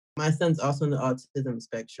My son's also on the autism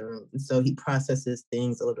spectrum, and so he processes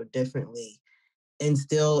things a little differently. And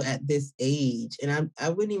still at this age, and I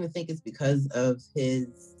wouldn't even think it's because of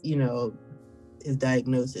his, his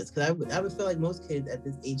diagnosis. Because I would feel like most kids at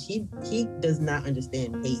this age, he does not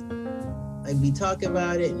understand hate. Like, we talk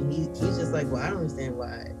about it, and he's just like, well, I don't understand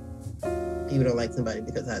why people don't like somebody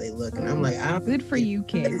because of how they look. And I'm like, I don't. Good for you,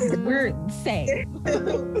 kids. We're same.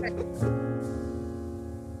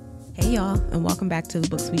 Hey y'all, and welcome back to the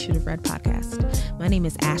Books We Should Have Read podcast. My name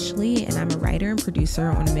is Ashley, and I'm a writer and producer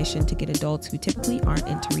on a mission to get adults who typically aren't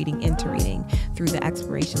into reading through the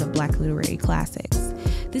exploration of Black literary classics.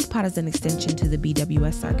 This pod is an extension to the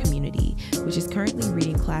BWSR community, which is currently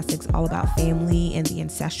reading classics all about family and the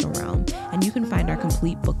ancestral realm, and you can find our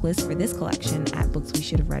complete book list for this collection at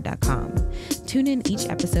booksweshouldhaveread.com. Tune in each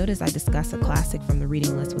episode as I discuss a classic from the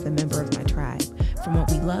reading list with a member of my tribe, from what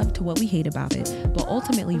we love to what we hate about it, but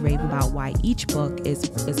ultimately rave about why each book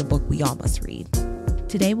is a book we all must read.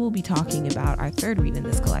 Today we'll be talking about our third read in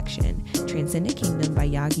this collection, Transcendent Kingdom by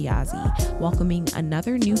Yaa Gyasi, welcoming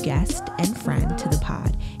another new guest and friend to the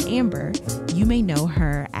pod, Amber. You may know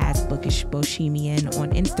her as Bookish Bohemian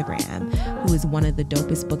on Instagram, who is one of the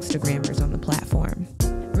dopest bookstagrammers on the platform.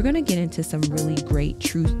 We're going to get into some really great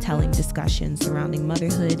truth-telling discussions surrounding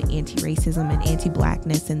motherhood, anti-racism, and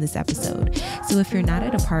anti-Blackness in this episode. So if you're not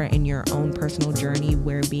at a part in your own personal journey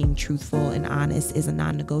where being truthful and honest is a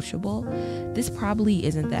non-negotiable, this probably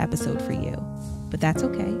isn't the episode for you. But that's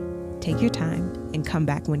okay. Take your time and come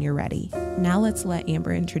back when you're ready. Now let's let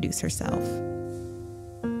Amber introduce herself.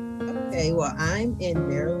 Okay, well, I'm in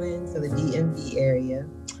Maryland, so the DMV area.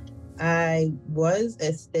 I was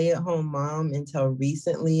a stay-at-home mom until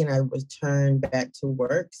recently, and I returned back to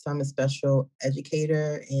work. So I'm a special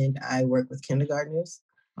educator, and I work with kindergartners.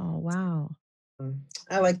 Oh, wow.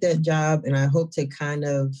 I like that job, and I hope to kind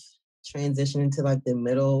of transition into like the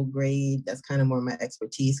middle grade. That's kind of more my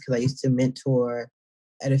expertise because I used to mentor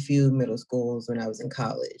at a few middle schools when I was in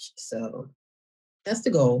college. So that's the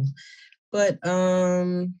goal. But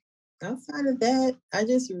outside of that, I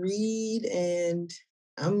just read, and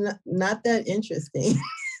I'm not that interesting.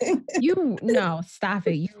 No, stop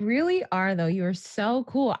it. You really are, though. You are so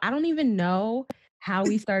cool. I don't even know how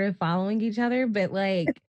we started following each other, but like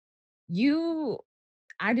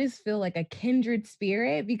I just feel like a kindred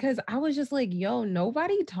spirit because I was just like, yo,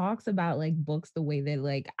 nobody talks about like books the way that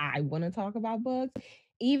like I want to talk about books.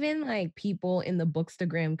 Even like people in the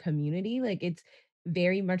Bookstagram community, like it's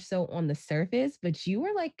very much so on the surface, but you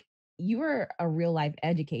were a real life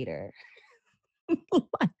educator.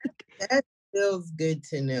 That feels good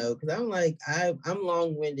to know because I'm like, I'm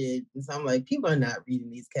long-winded, and so I'm like, people are not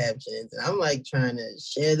reading these captions, and I'm like trying to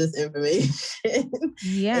share this information.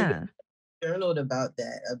 Yeah. And journaled about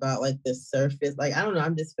that, about like the surface. Like, I don't know,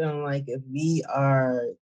 I'm just feeling like if we are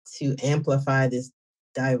to amplify this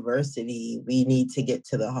diversity, we need to get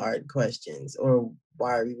to the hard questions, or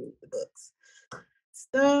why are we reading the books?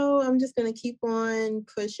 So I'm just gonna keep on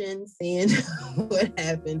pushing, seeing what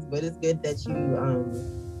happens. But it's good that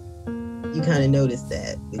you kind of noticed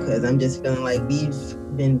that because I'm just feeling like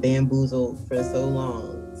we've been bamboozled for so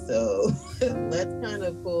long. So let's kind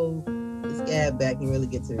of pull the scab back and really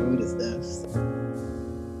get to the root of stuff.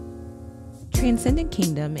 Transcendent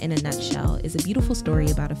Kingdom, in a nutshell, is a beautiful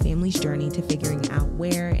story about a family's journey to figuring out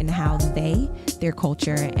where and how they, their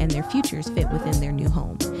culture, and their futures fit within their new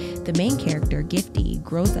home. The main character, Gifty,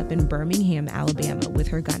 grows up in Birmingham, Alabama with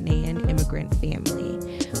her Ghanaian immigrant family,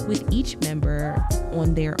 with each member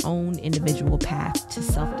on their own individual path to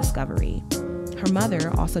self-discovery. Her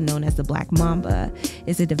mother, also known as the Black Mamba,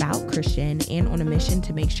 is a devout Christian and on a mission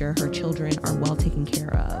to make sure her children are well taken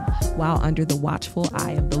care of, while under the watchful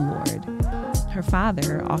eye of the Lord. Her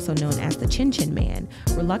father, also known as the Chin Chin Man,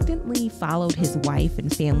 reluctantly followed his wife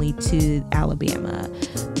and family to Alabama,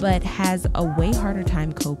 but has a way harder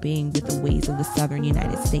time coping with the ways of the southern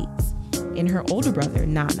United States. And her older brother,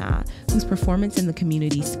 Nana, whose performance in the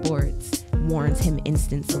community sports warrants him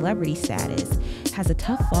instant celebrity status, has a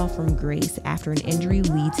tough fall from grace after an injury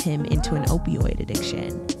leads him into an opioid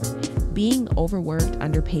addiction. Being overworked,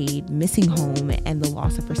 underpaid, missing home, and the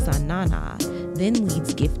loss of her son, Nana, then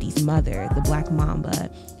leads Gifty's mother, the Black Mamba,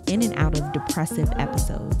 in and out of depressive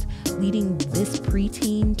episodes, leading this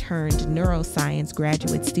preteen turned neuroscience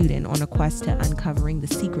graduate student on a quest to uncovering the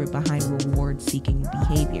secret behind reward-seeking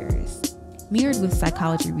behaviors. Mirrored with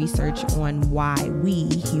psychology research on why we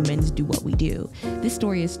humans do what we do, this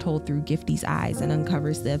story is told through Gifty's eyes and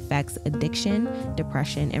uncovers the effects addiction,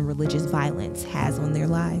 depression, and religious violence has on their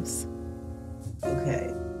lives.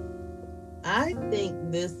 Okay. I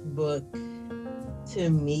think this book to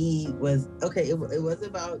me was okay. It was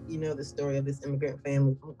about, the story of this immigrant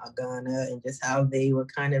family from Ghana and just how they were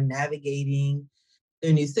kind of navigating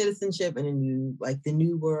their new citizenship and the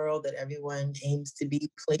new world that everyone aims to be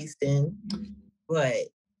placed in. But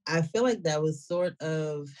I feel like that was sort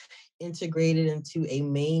of integrated into a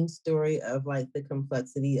main story of like the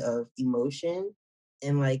complexity of emotion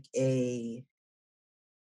and like a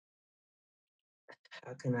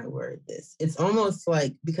how can I word this? It's almost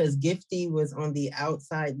like because Gifty was on the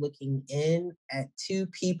outside looking in at two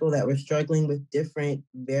people that were struggling with different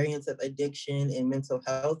variants of addiction and mental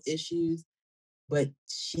health issues, but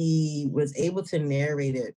she was able to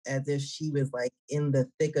narrate it as if she was like in the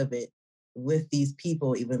thick of it with these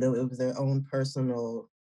people, even though it was their own personal,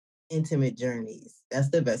 intimate journeys. That's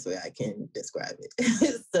the best way I can describe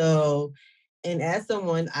it. So, and as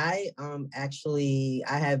someone, I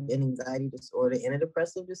have an anxiety disorder and a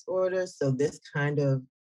depressive disorder. So this kind of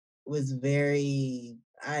was very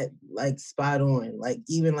I like spot on. Like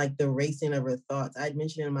even like the racing of her thoughts. I'd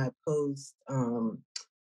mentioned in my post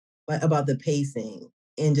like about the pacing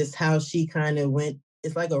and just how she kind of went.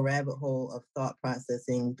 It's like a rabbit hole of thought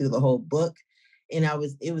processing through the whole book. And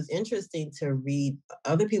it was interesting to read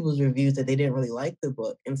other people's reviews that they didn't really like the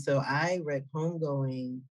book. And so I read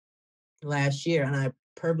Homegoing last year and I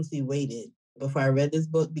purposely waited before I read this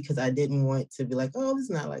book because I didn't want to be like, oh, this is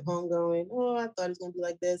not like Homegoing. Oh, I thought it was going to be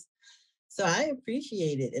like this. So I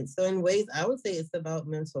appreciate it. And so in ways, I would say it's about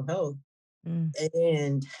mental health Mm.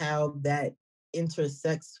 and how that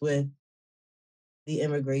intersects with the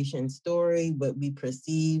immigration story, what we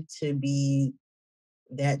perceive to be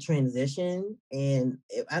that transition. And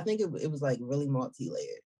I think it was like really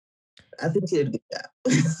multi-layered. I think she did a good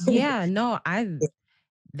job. Yeah, no, I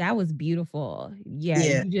that was beautiful. Yeah,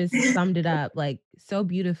 Yeah. you just summed it up like so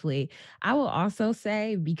beautifully. I will also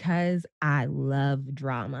say because I love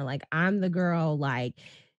drama. Like I'm the girl like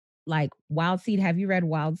Wild Seed. Have you read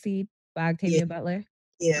Wild Seed by Yeah. Octavia Butler?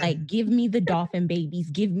 Yeah. Like, give me the dolphin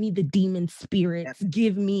babies, give me the demon Yeah. spirits,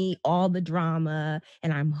 give me all the drama,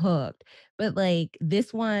 and I'm hooked. But like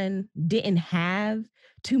this one didn't have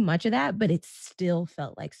too much of that, but it still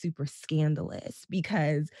felt like super scandalous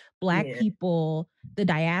because Black Yeah. people, the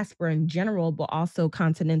diaspora in general, but also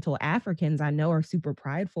continental Africans, I know are super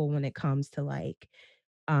prideful when it comes to like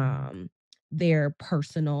um their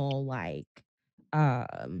personal like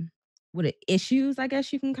um issues, I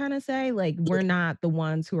guess you can kind of say. Like we're not the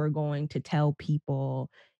ones who are going to tell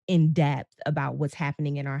people in depth about what's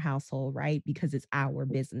happening in our household, right? Because it's our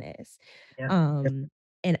business. Yeah. um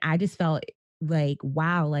and I just felt like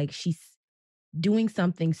wow, like she's doing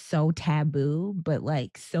something so taboo but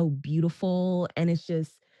like so beautiful, and it's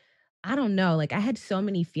just I don't know, like, I had so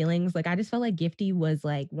many feelings, like, I just felt like Gifty was,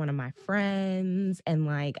 like, one of my friends, and,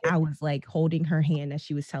 like, I was, like, holding her hand as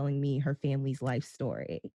she was telling me her family's life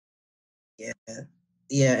story. Yeah.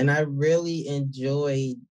 Yeah. And I really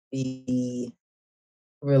enjoyed the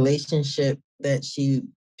relationship that she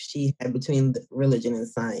had between religion and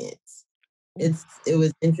science. Oof. It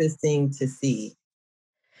was interesting to see.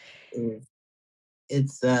 It's,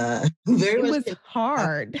 it's very It much was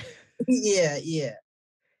hard. yeah, yeah.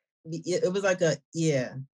 It was like a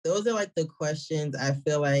yeah. Those are like the questions I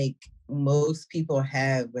feel like most people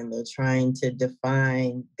have when they're trying to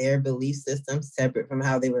define their belief system separate from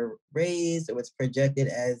how they were raised or what's projected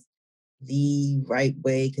as the right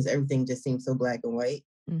way because everything just seems so black and white.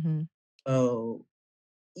 Mhm. So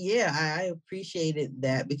yeah, I appreciated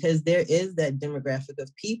that because there is that demographic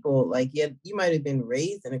of people. Like, yeah, you might have been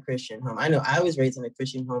raised in a Christian home. I know I was raised in a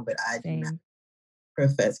Christian home, but I do not Same.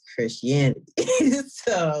 profess Christianity.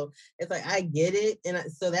 So it's like I get it,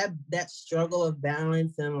 and so that struggle of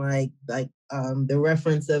balance and the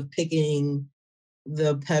reference of picking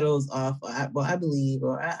the petals off. I believe,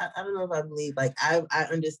 or I don't know if I believe. Like I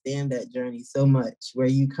understand that journey so much, where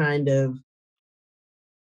you kind of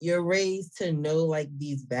you're raised to know like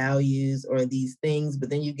these values or these things, but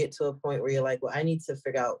then you get to a point where you're like, well, I need to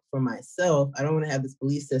figure out for myself. I don't want to have this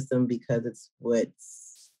belief system because it's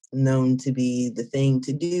what's known to be the thing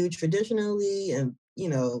to do traditionally and,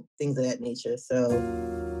 things of that nature. So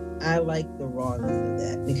I like the rawness of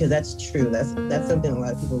that because that's true. That's something a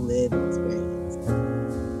lot of people live and experience.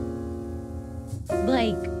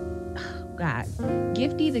 Like, God,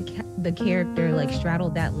 Gifty the character like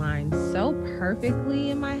straddled that line so perfectly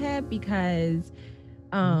in my head because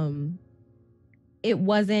um it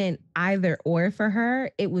wasn't either or for her.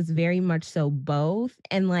 It was very much so both.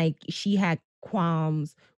 And like she had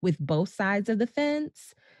qualms with both sides of the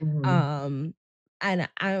fence. Mm-hmm. Um and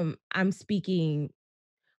I'm speaking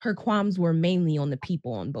her qualms were mainly on the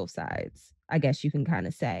people on both sides. I guess you can kind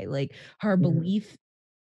of say. Like her Mm-hmm. belief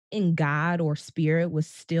in God or spirit was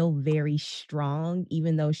still very strong,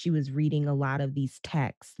 even though she was reading a lot of these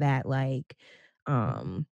texts that like,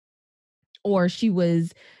 um, or she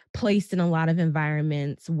was placed in a lot of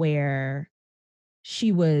environments where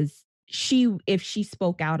if she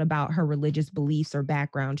spoke out about her religious beliefs or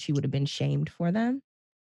background, she would have been shamed for them.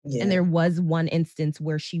 And Yeah, there was one instance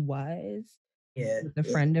where she was yeah, with a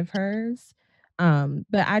yeah. friend of hers.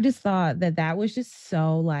 But I just thought that that was just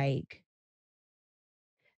so like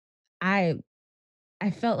I I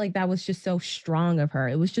felt like that was just so strong of her.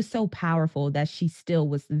 It was just so powerful that she still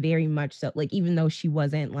was very much so like, even though she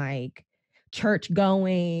wasn't like church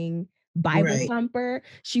going, Bible Right, thumper,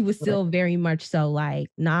 she was right. still very much so like,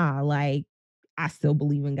 nah, like I still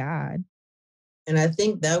believe in God. And I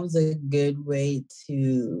think that was a good way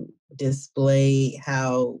to display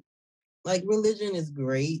how, like, religion is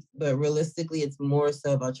great, but realistically, it's more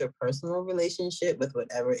so about your personal relationship with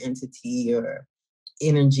whatever entity or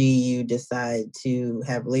energy you decide to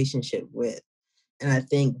have relationship with. And I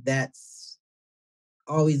think that's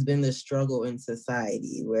always been the struggle in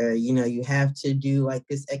society where, you know, you have to do like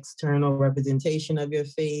this external representation of your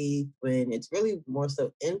faith when it's really more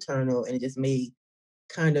so internal, and it just may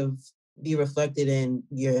kind of be reflected in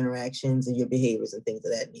your interactions and your behaviors and things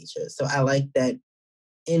of that nature. So I like that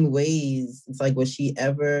in ways, it's like, was she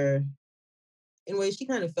ever, in ways she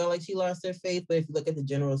kind of felt like she lost her faith, but if you look at the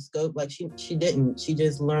general scope, like she didn't. She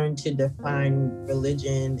just learned to define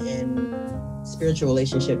religion and spiritual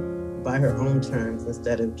relationship by her own terms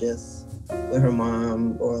instead of just what her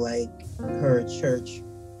mom or like her church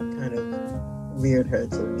kind of reared her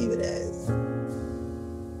to view it as.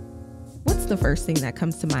 What's the first thing that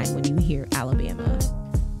comes to mind when you hear Alabama?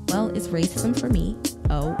 Well, it's racism for me.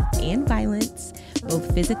 Oh, and violence,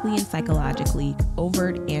 both physically and psychologically,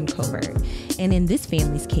 overt and covert. And in this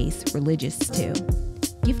family's case, religious too.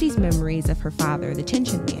 Gifty's memories of her father, the Chin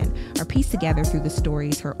Chin Man, are pieced together through the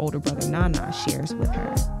stories her older brother Nana shares with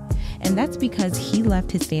her. And that's because he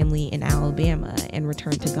left his family in Alabama and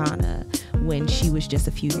returned to Ghana when she was just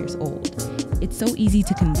a few years old. It's so easy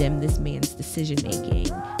to condemn this man's decision-making,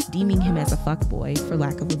 deeming him as a fuckboy, for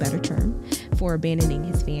lack of a better term, for abandoning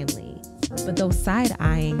his family. But though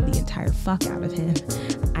side-eyeing the entire fuck out of him,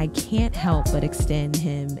 I can't help but extend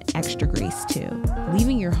him extra grace too.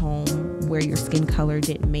 Leaving your home where your skin color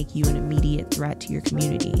didn't make you an immediate threat to your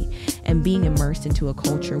community, and being immersed into a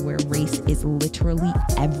culture where race is literally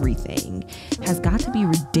everything has got to be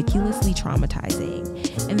ridiculously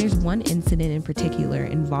traumatizing. And there's one incident in particular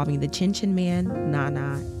involving the Chin Chin Man,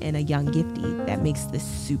 Nana, and a young Gifty that makes this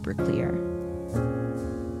super clear.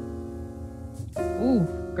 Ooh,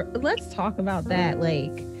 let's talk about that,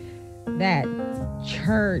 like that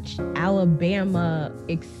church Alabama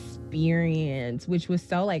experience, which was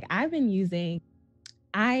so like I've been using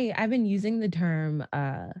the term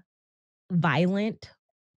violent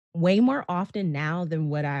way more often now than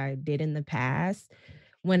what I did in the past.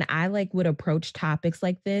 When I like would approach topics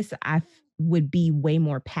like this, would be way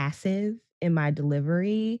more passive in my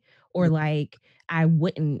delivery, or like I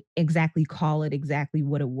wouldn't exactly call it exactly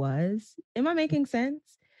what it was. Am I making sense?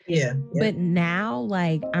 Yeah, yeah. But now,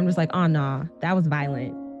 like, I'm just like, oh, nah, that was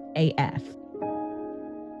violent AF.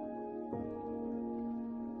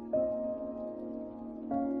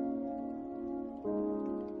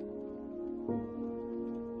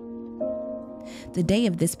 The day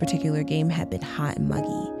of this particular game had been hot and muggy,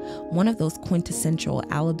 one of those quintessential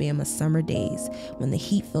Alabama summer days when the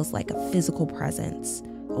heat feels like a physical presence,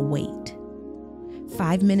 a weight.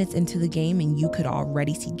 5 minutes into the game and you could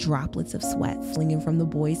already see droplets of sweat flinging from the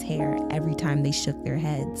boys' hair every time they shook their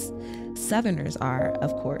heads. Southerners are,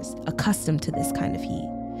 of course, accustomed to this kind of heat,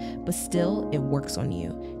 but still it works on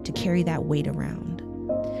you to carry that weight around.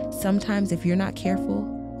 Sometimes if you're not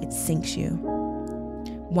careful, it sinks you.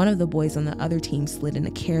 One of the boys on the other team slid in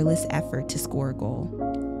a careless effort to score a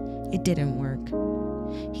goal. It didn't work.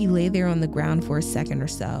 He lay there on the ground for a second or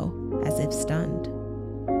so, as if stunned.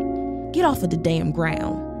 "Get off of the damn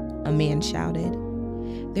ground," a man shouted.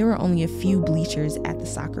 There were only a few bleachers at the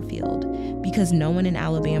soccer field, because no one in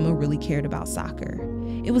Alabama really cared about soccer.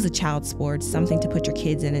 It was a child sport, something to put your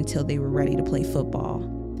kids in until they were ready to play football.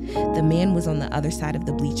 The man was on the other side of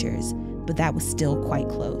the bleachers, but that was still quite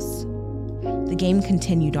close. The game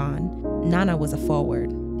continued on. Nana was a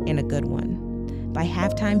forward, and a good one. By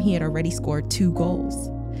halftime, he had already scored 2 goals.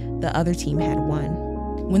 The other team had 1.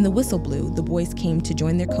 When the whistle blew, the boys came to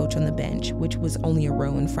join their coach on the bench, which was only a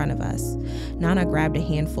row in front of us. Nana grabbed a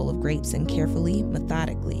handful of grapes and carefully,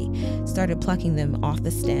 methodically, started plucking them off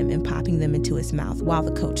the stem and popping them into his mouth while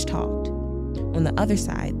the coach talked. On the other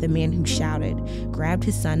side, the man who shouted grabbed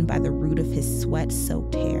his son by the root of his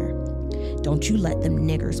sweat-soaked hair. Don't you let them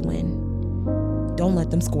niggers win. Don't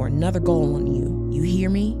let them score another goal on you. You hear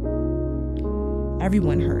me?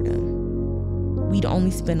 Everyone heard him. We'd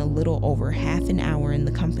only spent a little over half an hour in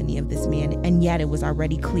the company of this man, and yet it was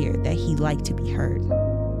already clear that he liked to be heard.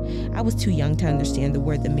 I was too young to understand the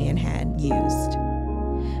word the man had used,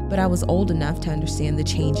 but I was old enough to understand the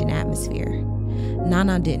change in atmosphere.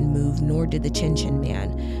 Nana didn't move, nor did the Chin Chin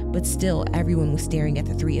man, but still everyone was staring at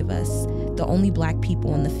the three of us, the only black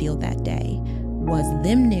people on the field that day. Was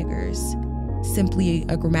them niggers simply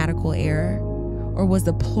a grammatical error, or was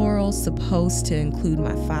the plural supposed to include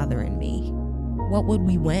my father and me? What would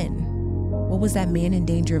we win? What was that man in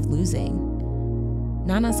danger of losing?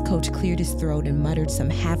 Nana's coach cleared his throat and muttered some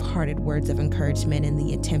half-hearted words of encouragement in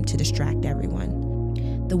the attempt to distract everyone.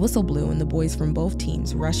 The whistle blew and the boys from both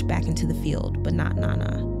teams rushed back into the field, but not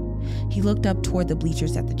Nana. He looked up toward the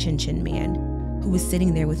bleachers at the Chin Chin man, who was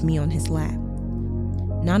sitting there with me on his lap.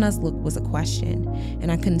 Nana's look was a question,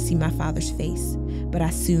 and I couldn't see my father's face, but I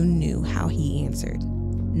soon knew how he answered.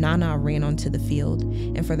 Nana ran onto the field,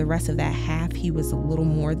 and for the rest of that half, he was a little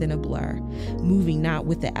more than a blur, moving not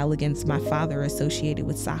with the elegance my father associated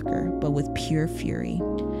with soccer, but with pure fury.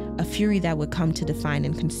 A fury that would come to define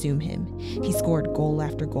and consume him. He scored goal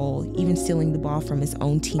after goal, even stealing the ball from his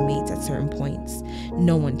own teammates at certain points.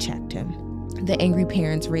 No one checked him. The angry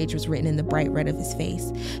parent's rage was written in the bright red of his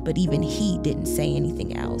face, but even he didn't say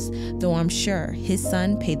anything else, though I'm sure his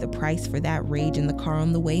son paid the price for that rage in the car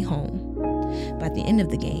on the way home. By the end of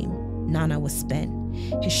the game, Nana was spent.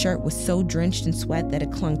 His shirt was so drenched in sweat that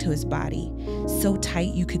it clung to his body, so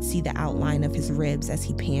tight you could see the outline of his ribs as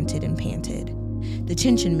he panted and panted. The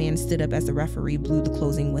Chin Chin man stood up as the referee blew the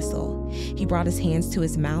closing whistle. He brought his hands to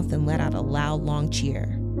his mouth and let out a loud, long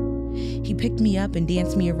cheer. He picked me up and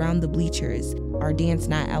danced me around the bleachers, our dance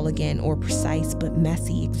not elegant or precise, but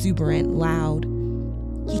messy, exuberant, loud.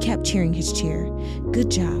 He kept cheering his cheer. Good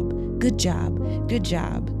job, good job, good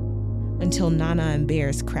job. Until Nana,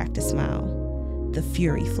 embarrassed, cracked a smile. The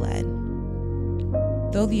fury fled.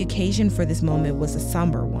 Though the occasion for this moment was a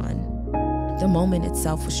somber one, the moment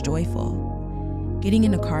itself was joyful. Getting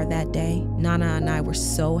in a car that day, Nana and I were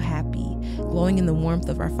so happy, glowing in the warmth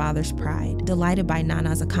of our father's pride, delighted by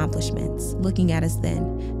Nana's accomplishments, looking at us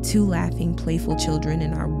then, two laughing, playful children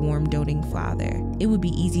and our warm, doting father. It would be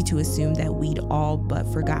easy to assume that we'd all but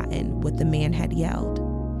forgotten what the man had yelled,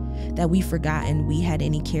 that we'd forgotten we had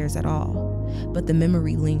any cares at all. But the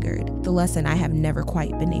memory lingered, the lesson I have never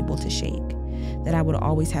quite been able to shake, that I would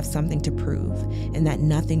always have something to prove, and that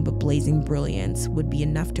nothing but blazing brilliance would be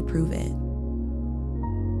enough to prove it.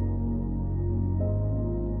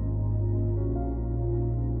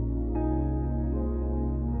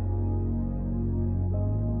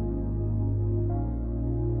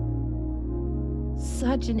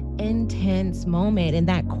 Such an intense moment, and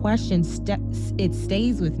that question it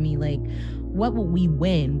stays with me. Like, what will we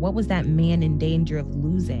win? What was that man in danger of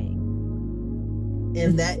losing?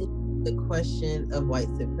 And that is the question of white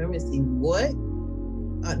supremacy. What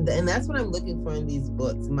and that's what I'm looking for in these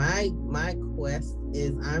books. My quest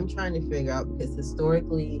is I'm trying to figure out, because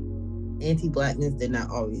historically anti-blackness did not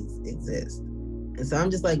always exist, and so I'm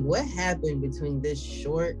just like, what happened between this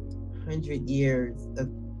short 100 years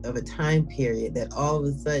of a time period that all of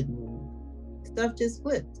a sudden stuff just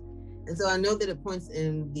flipped? And so I know that it points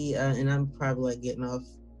in the and I'm probably like getting off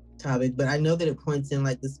topic, but I know that it points in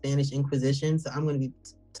like the Spanish Inquisition, so I'm going to be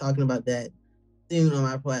talking about that soon on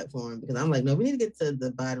my platform, because I'm like, no, we need to get to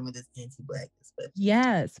the bottom of this anti-blackness. But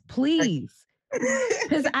yes, please.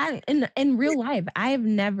 Because in real life, I have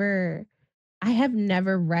never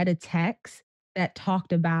read a text that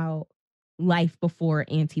talked about life before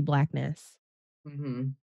anti-blackness. mm-hmm.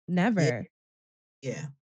 Never. Yeah.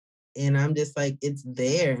 And I'm just like, it's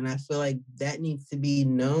there. And I feel like that needs to be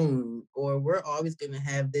known, or we're always going to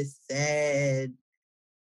have this sad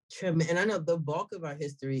trauma. And I know the bulk of our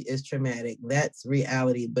history is traumatic. That's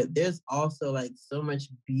reality. But there's also like so much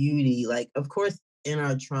beauty, like, of course, in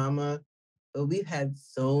our trauma, but we've had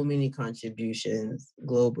so many contributions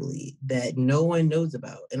globally that no one knows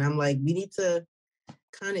about. And I'm like, we need to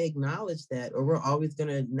kind of acknowledge that, or we're always going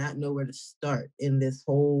to not know where to start in this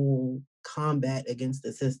whole combat against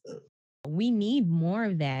the system. We need more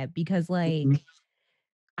of that, because like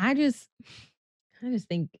I just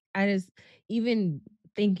think even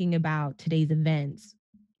thinking about today's events,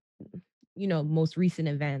 most recent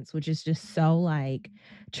events, which is just so like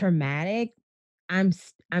traumatic. I'm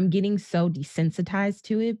getting so desensitized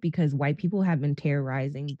to it, because white people have been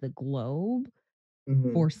terrorizing the globe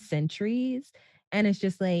for centuries, and it's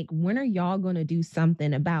just like, when are y'all going to do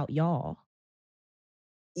something about y'all?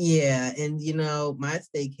 Yeah, and my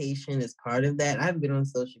staycation is part of that. I haven't been on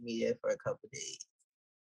social media for a couple days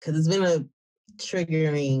because it's been a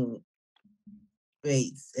triggering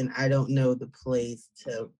space, and I don't know the place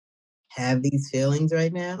to have these feelings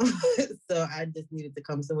right now. So I just needed to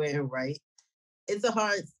come somewhere and write. It's a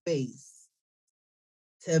hard space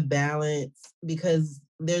to balance because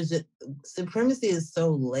supremacy is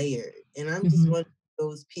so layered, and I'm just one of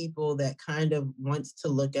those people that kind of wants to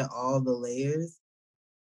look at all the layers.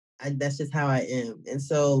 That's just how I am. And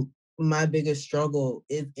so my biggest struggle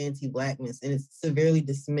is anti-Blackness, and it's severely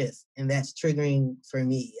dismissed, and that's triggering for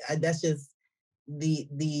me. That's just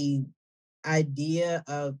the idea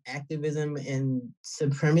of activism and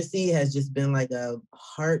supremacy has just been like a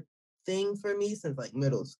heart thing for me since like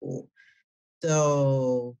middle school.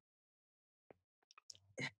 So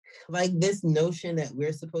like this notion that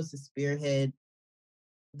we're supposed to spearhead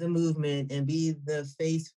the movement and be the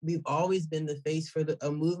face. We've always been the face for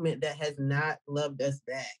a movement that has not loved us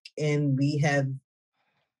back. And we have,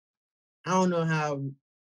 I don't know how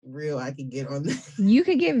real I can get on this. You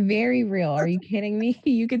could get very real. Are you kidding me?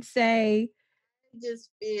 You could say, I just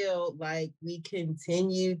feel like we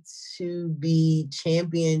continue to be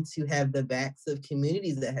championed to have the backs of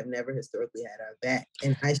communities that have never historically had our back.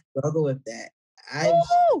 And I struggle with that. I've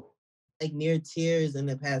oh, like near tears in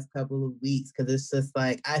the past couple of weeks because it's just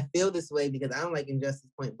like I feel this way because I don't like injustice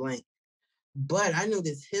point blank. But I know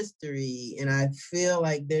this history, and I feel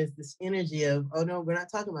like there's this energy of, oh no, we're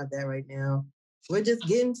not talking about that right now. We're just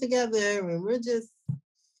getting together and we're just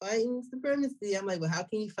fighting supremacy. I'm like, well, how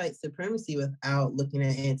can you fight supremacy without looking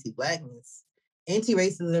at anti-Blackness?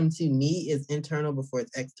 Anti-racism to me is internal before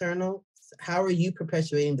it's external. How are you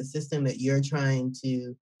perpetuating the system that you're trying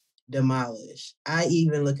to demolish? I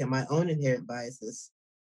even look at my own inherent biases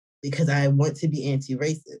because I want to be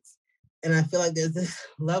anti-racist. And I feel like there's this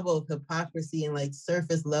level of hypocrisy and like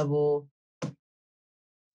surface level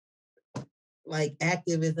like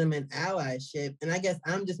activism and allyship. And I guess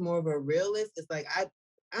I'm just more of a realist. It's like I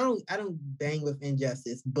don't bang with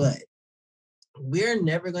injustice, but we're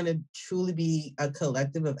never gonna truly be a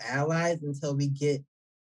collective of allies until we get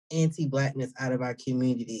anti-Blackness out of our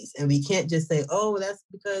communities. And we can't just say, oh, that's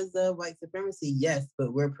because of white supremacy. Yes,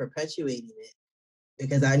 but we're perpetuating it.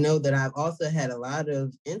 Because I know that I've also had a lot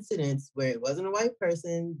of incidents where it wasn't a white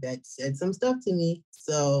person that said some stuff to me,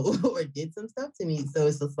 so or did some stuff to me. So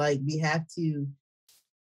it's just like we have to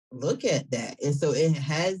look at that. And so it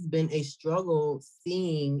has been a struggle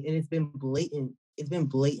seeing, and it's been blatant. It's been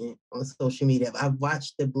blatant on social media. I've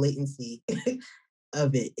watched the blatancy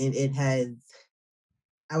of it, and it has.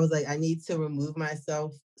 I was like, I need to remove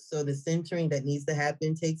myself so the centering that needs to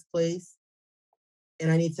happen takes place, and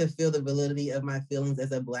I need to feel the validity of my feelings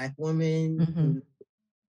as a Black woman through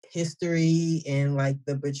history and like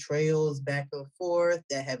the betrayals back and forth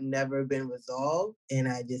that have never been resolved. And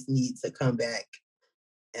I just need to come back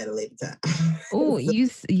at a later time. oh,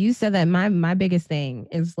 you said that my biggest thing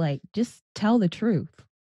is like just tell the truth.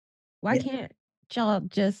 Why Yeah. can't y'all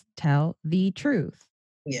just tell the truth?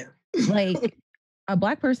 Yeah. Like a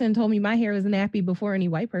Black person told me my hair was nappy before any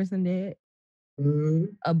white person did.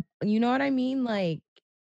 Mhm. You know what I mean? Like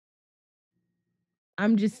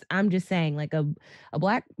I'm just saying like a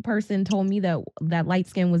Black person told me that light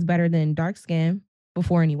skin was better than dark skin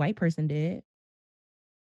before any white person did.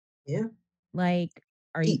 Yeah. Like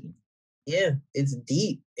are you Deep. Yeah. It's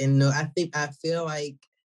deep. And no, I feel like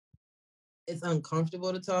it's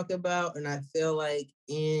uncomfortable to talk about. And I feel like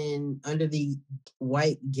under the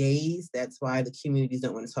white gaze, that's why the communities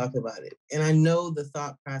don't want to talk about it. And I know the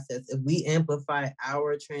thought process, if we amplify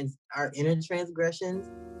our inner transgressions,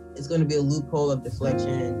 it's going to be a loophole of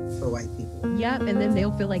deflection for white people. Yep, and then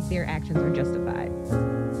they'll feel like their actions are justified.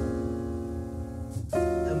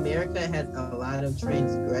 America has a lot of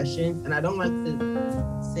transgressions, and I don't like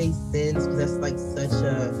to say sins because that's like such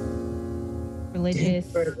a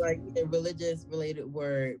Religious. like a religious related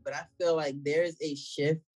word, but I feel like there's a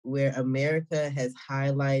shift where America has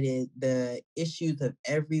highlighted the issues of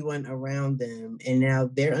everyone around them, and now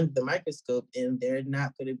they're under the microscope and they're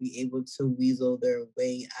not going to be able to weasel their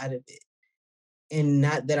way out of it. And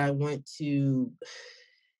not that I want to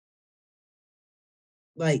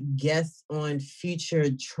like guess on future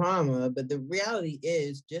trauma, but the reality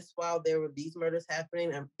is just while there were these murders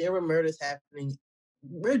happening, there were murders happening.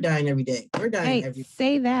 We're dying every day. We're dying Hey, every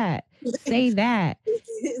say that. Say that.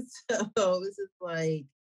 So it's just like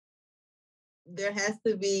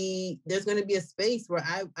there's going to be a space where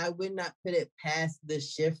I would not put it past the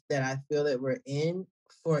shift that I feel that we're in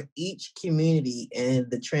for each community, and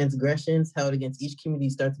the transgressions held against each community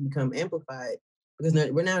start to become amplified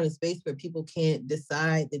because we're now in a space where people can't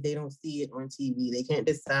decide that they don't see it on TV. They can't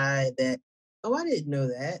decide that, oh, I didn't know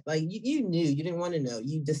that. Like you knew, you didn't want to know.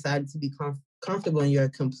 You decided to be comfortable in your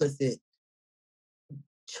complicit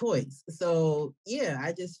choice. So yeah,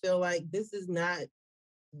 I just feel like this is not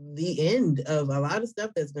the end of a lot of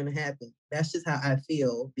stuff that's going to happen. That's just how I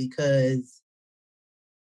feel, because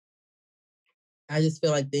I just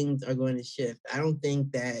feel like things are going to shift. I don't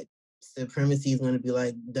think that supremacy is going to be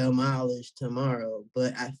like demolished tomorrow,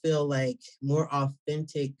 but I feel like more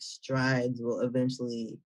authentic strides will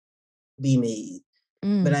eventually be made.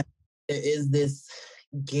 But there is this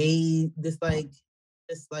this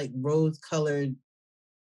rose colored,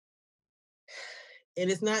 and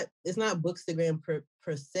it's not bookstagram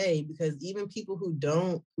per se, because even people who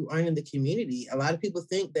aren't in the community, a lot of people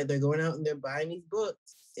think that they're going out and they're buying these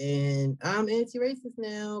books and I'm anti-racist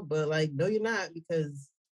now, but like, no, you're not, because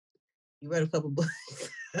you read a couple books.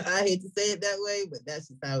 I hate to say it that way, but that's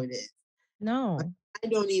just how it is. No. I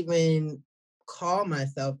don't even call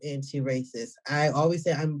myself anti-racist. I always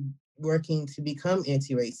say I'm working to become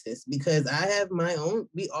anti-racist, because I have my own,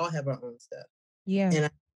 we all have our own stuff. Yeah. And I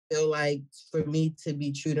feel like for me to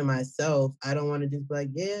be true to myself, I don't want to just be like,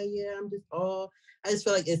 yeah, I'm just I just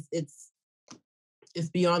feel like it's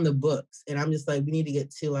beyond the books. And I'm just like, we need to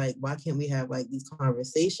get to like, why can't we have like these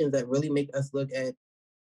conversations that really make us look at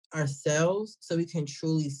ourselves so we can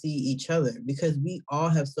truly see each other, because we all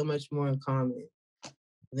have so much more in common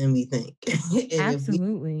than we think. And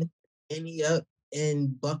Absolutely. if we ante up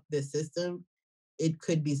and buck the system, it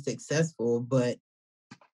could be successful, but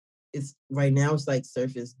it's right now it's like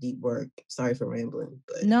surface deep work. Sorry for rambling,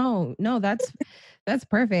 but no, that's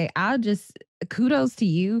perfect. I'll just kudos to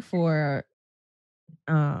you for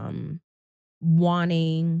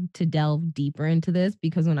wanting to delve deeper into this,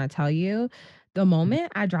 because when I tell you, the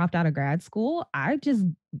moment I dropped out of grad school, I just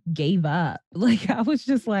gave up. Like I was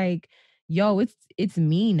just like, yo, it's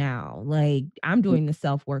me now. Like I'm doing the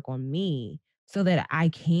self-work on me so that I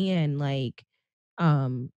can like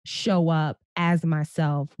show up as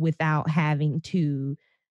myself without having to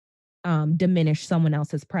diminish someone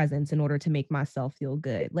else's presence in order to make myself feel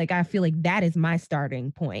good. Like I feel like that is my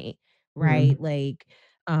starting point, right? Like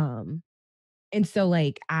and so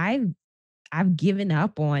like I've given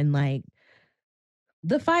up on like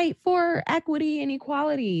the fight for equity and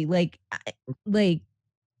equality, like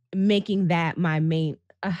making that my main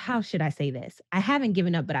how should I say this? I haven't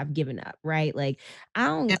given up, but I've given up, right? Like I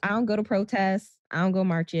don't go to protests, I don't go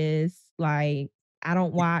marches, like I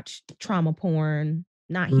don't watch trauma porn,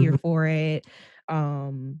 not here for it.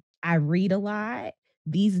 I read a lot.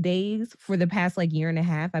 These days, for the past like year and a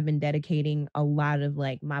half, I've been dedicating a lot of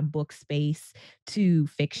like my book space to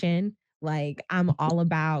fiction. Like I'm all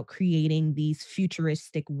about creating these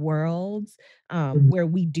futuristic worlds where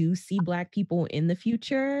we do see Black people in the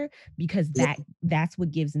future, because that's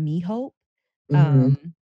what gives me hope. And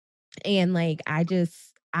like I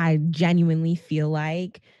genuinely feel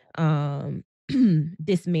like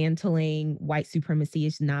dismantling white supremacy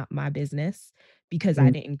is not my business, because I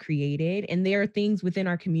didn't create it, and there are things within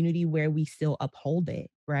our community where we still uphold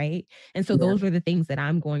it, right? And so those are the things that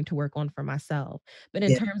I'm going to work on for myself. But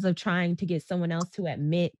in terms of trying to get someone else to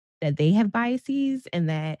admit that they have biases and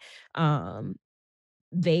that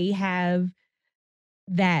they have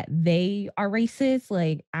that they are racist,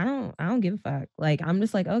 like I don't give a fuck. Like I'm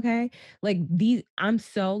just like, okay, like these I'm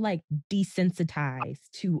so like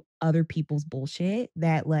desensitized to other people's bullshit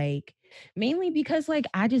that like mainly because like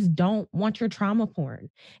I just don't want your trauma porn.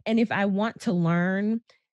 And if I want to learn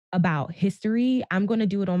about history, I'm going to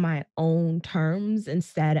do it on my own terms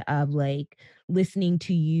instead of like listening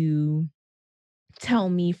to you tell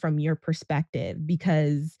me from your perspective,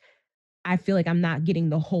 because I feel like I'm not getting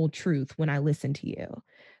the whole truth when I listen to you.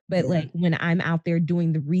 But like when I'm out there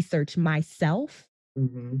doing the research myself,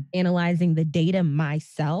 analyzing the data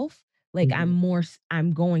myself, like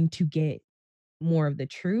I'm going to get more of the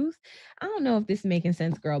truth. I don't know if this is making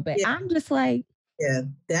sense, girl, but I'm just like, yeah,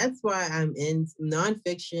 that's why I'm in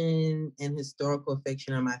nonfiction and historical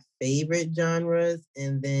fiction are my favorite genres.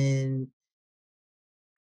 And then,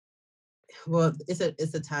 well, it's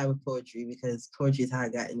a tie with poetry, because poetry is how I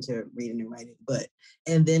got into reading and writing. But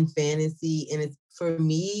and then fantasy, and it's for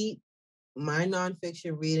me, my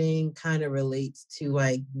nonfiction reading kind of relates to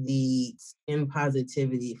like the skin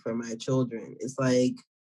positivity for my children. It's like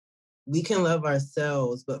we can love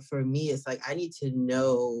ourselves, but for me, it's like I need to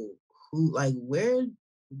know who, like, where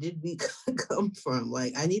did we come from?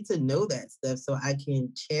 Like, I need to know that stuff so I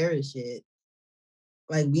can cherish it.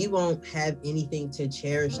 Like, we won't have anything to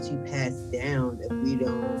cherish to pass down if we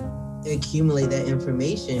don't accumulate that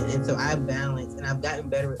information. And so I balance, and I've gotten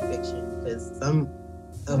better at fiction because some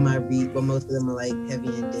of my reads, but most of them are like heavy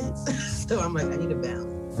and dense. So I'm like, I need a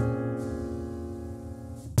balance.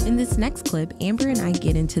 In this next clip, Amber and I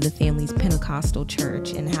get into the family's Pentecostal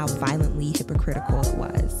church and how violently hypocritical it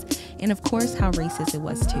was, and of course how racist it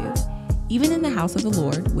was too. Even in the house of the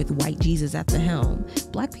Lord, with white Jesus at the helm,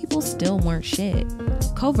 Black people still weren't shit.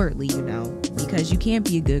 Covertly, you know, because you can't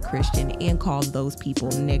be a good Christian and call those people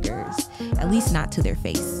niggers, at least not to their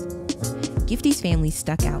face. Gifty's family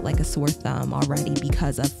stuck out like a sore thumb already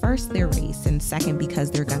because of first their race and second because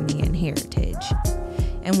their Ghanaian heritage.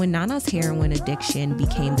 And when Nana's heroin addiction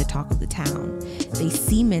became the talk of the town, they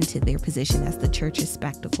cemented their position as the church's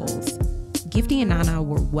spectacles. Gifty and Nana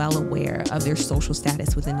were well aware of their social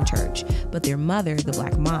status within the church, but their mother, the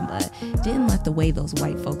Black Mamba, didn't let the way those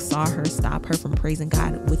white folks saw her stop her from praising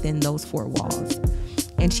God within those four walls.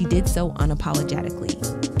 And she did so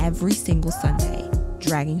unapologetically, every single Sunday,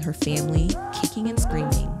 dragging her family, kicking and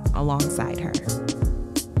screaming alongside her.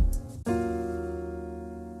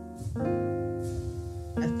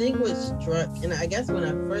 I think what struck, and I guess when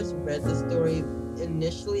I first read the story,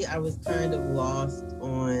 initially I was kind of lost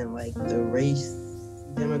on like the race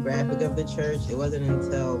demographic of the church. It wasn't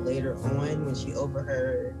until later on when she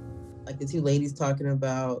overheard like the two ladies talking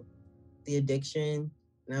about the addiction,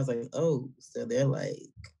 and I was like, oh, so they're like,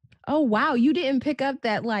 oh wow, you didn't pick up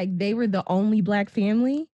that like they were the only Black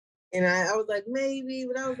family? and I was like, maybe,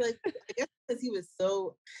 but I was like, I guess because he was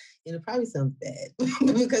so, and it probably sounds bad,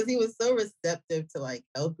 because he was so receptive to like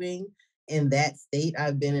helping in that state.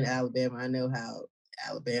 I've been in Alabama. I know how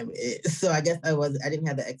Alabama is. So I guess I didn't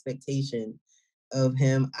have the expectation of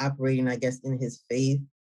him operating, I guess, in his faith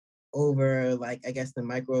over like, I guess the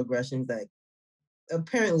microaggressions that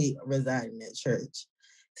apparently reside in that church.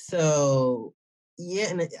 So yeah,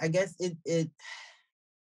 and I guess it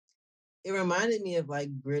reminded me of like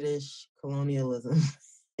British colonialism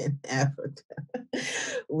in Africa,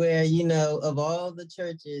 where, you know, of all the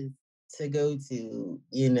churches to go to,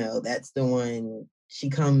 you know, that's the one she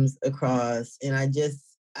comes across. And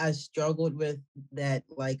I struggled with that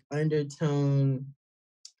like undertone.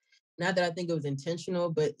 Not that I think it was intentional,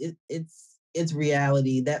 but it's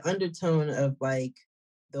reality. That undertone of like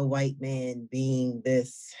the white man being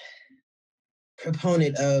this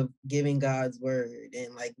proponent of giving God's word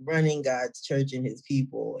and like running God's church and his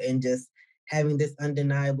people and just having this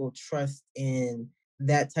undeniable trust in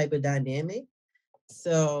that type of dynamic.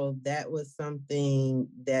 So that was something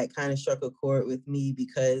that kind of struck a chord with me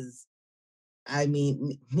because I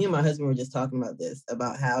mean, me and my husband were just talking about this,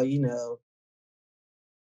 about how, you know,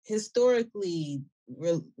 historically,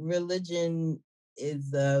 religion is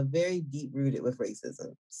very deep rooted with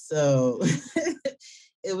racism. So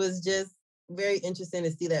it was just very interesting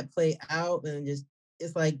to see that play out, and just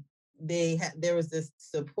it's like there was this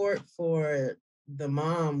support for the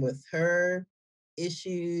mom with her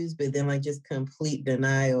issues, but then like just complete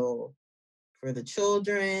denial for the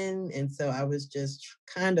children. And so I was just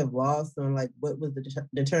kind of lost on like what was the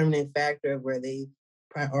determining factor of where they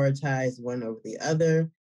prioritized one over the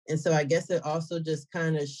other. And so I guess it also just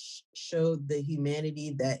kind of showed the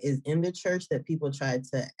humanity that is in the church, that people try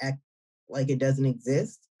to act like it doesn't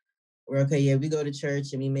exist. Where, okay, yeah, we go to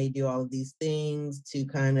church and we may do all of these things to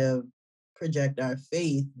kind of project our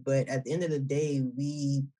faith, but at the end of the day,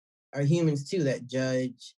 we are humans too, that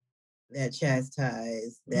judge, that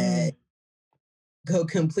chastise, that go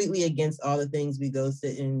completely against all the things we go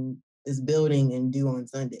sit in this building and do on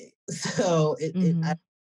Sunday. So it kind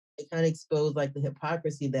of exposed like the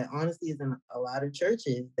hypocrisy that honestly is in a lot of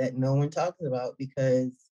churches that no one talks about,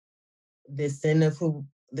 because the sin of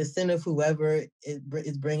whoever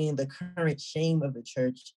is bringing the current shame of the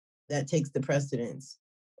church, that takes the precedence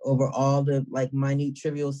over all the like minute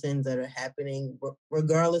trivial sins that are happening,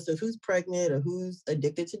 regardless of who's pregnant or who's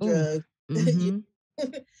addicted to drugs.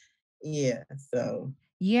 Yeah, so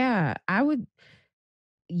yeah, I would.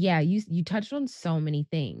 Yeah, you touched on so many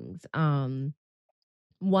things.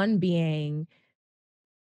 One being,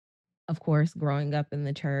 of course, growing up in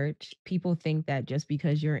the church, people think that just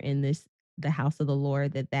because you're in the house of the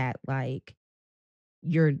Lord, that like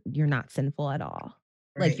you're not sinful at all.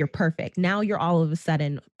 Like you're right. perfect. Now you're all of a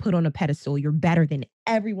sudden put on a pedestal. You're better than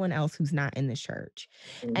everyone else who's not in the church.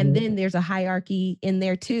 And then there's a hierarchy in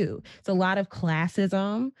there too. It's a lot of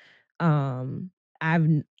classism. I've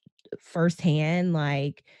firsthand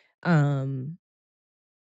like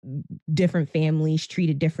different families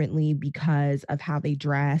treated differently because of how they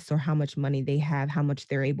dress or how much money they have, how much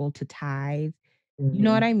they're able to tithe. You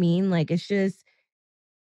know what I mean? Like it's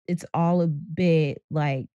all a bit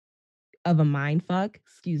like of a mind fuck,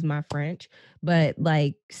 excuse my French, but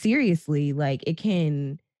like seriously, like it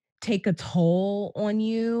can take a toll on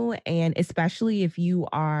you, and especially if you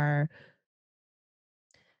are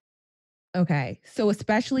okay, so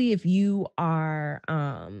especially if you are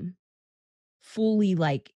fully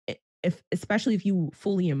like if especially if you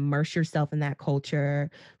fully immerse yourself in that culture,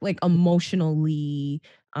 like emotionally,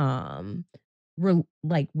 um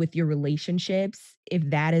like with your relationships, if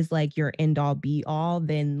that is like your end all be all,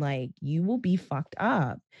 then like you will be fucked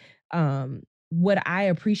up. What I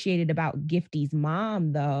appreciated about Gifty's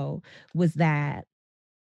mom though was that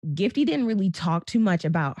Gifty didn't really talk too much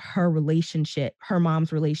about her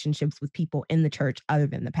mom's relationships with people in the church other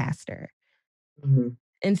than the pastor. Mhm.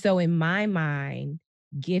 And so in my mind,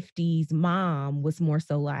 Gifty's mom was more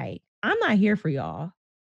so like, I'm not here for y'all.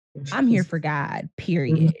 I'm here for God, Mhm.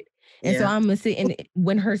 period. And so Yeah. I'm gonna sit and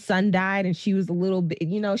when her son died and she was a little bit,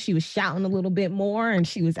 she was shouting a little bit more and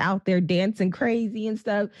she was out there dancing crazy and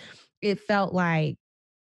stuff. It felt like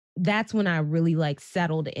that's when I really like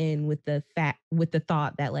settled in with the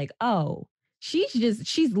thought that like, oh, she's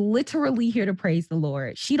literally here to praise the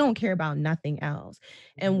Lord. She don't care about nothing else.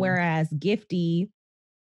 And Mhm. whereas Gifty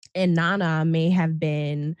and Nana may have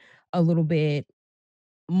been a little bit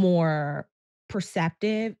more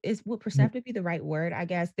perceptive. Would Mhm. perceptive be the right word? I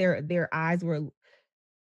guess their eyes were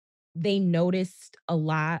they noticed a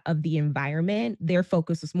lot of the environment. Their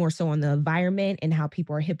focus was more so on the environment and how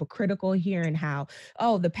people are hypocritical here and how,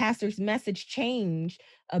 oh, the pastor's message changed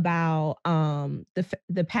about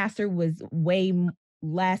the pastor was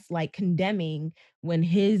less like condemning when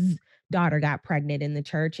his daughter got pregnant in the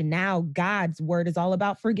church, and now God's word is all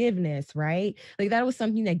about forgiveness, right? Like that was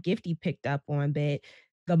something that Gifty picked up on, but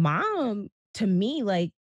the mom to me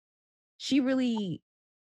like she really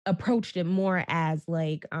approached it more as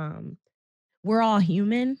like we're all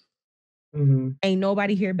human. Mhm. Ain't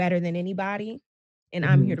nobody here better than anybody. And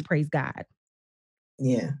I'm here Mhm. to praise God.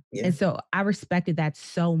 Yeah. And Yeah. so I respected that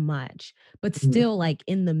so much. But Mhm. still, like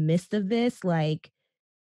in the midst of this, like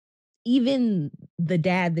even the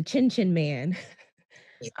dad, the Chin Chin man,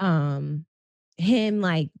 Yeah. um, him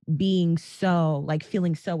like being so like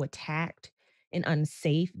feeling so attacked and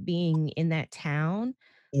unsafe being in that town,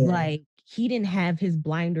 Yeah. like he didn't have his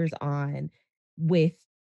blinders on with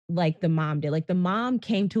like the mom did. Like the mom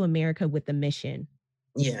came to America with a mission.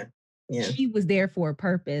 Yeah. Yeah. She was there for a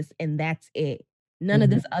purpose and that's it. None of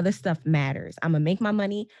Mhm. this other stuff matters. I'm gonna make my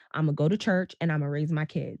money, I'm gonna go to church, and I'm gonna raise my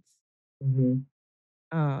kids. Mhm.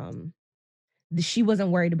 Um she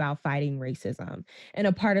wasn't worried about fighting racism. And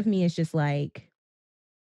a part of me is just like,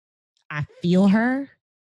 I feel her.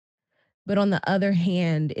 But on the other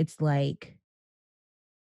hand, it's like,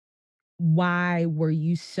 why were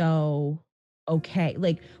you so okay?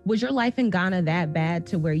 Like, was your life in Ghana that bad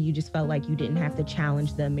to where you just felt like you didn't have to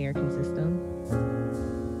challenge the American system?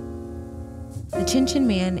 The Chin Chin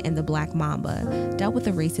Man and the Black Mamba dealt with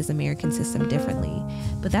the racist American system differently,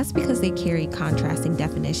 but that's because they carried contrasting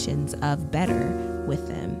definitions of better with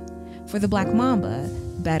them. For the Black Mamba,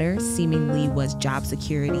 better seemingly was job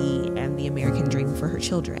security and the American dream for her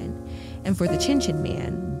children. And for the Chin Chin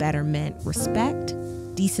Man, better meant respect,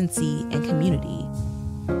 decency, and community.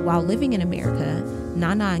 While living in America,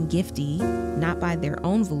 Nana and Gifty, not by their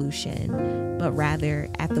own volition, but rather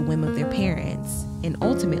at the whim of their parents, and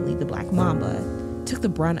ultimately the Black Mamba, took the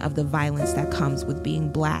brunt of the violence that comes with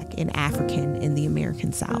being Black and African in the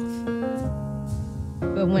American South.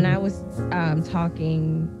 But when I was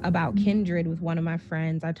talking about kindred with one of my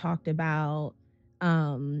friends, I talked about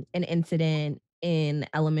an incident in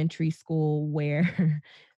elementary school where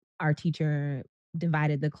our teacher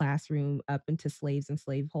divided the classroom up into slaves and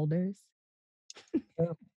slaveholders.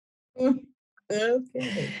 Oh. Mm.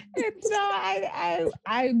 Okay. And so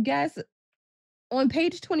I guess on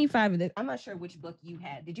page 25 of this, I'm not sure which book you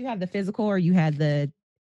had. Did you have the physical or you had the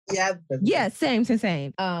Yeah. yeah, same.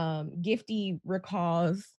 Gifty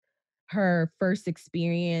recalls her first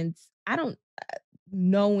experience. I don't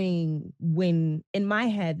knowing when in my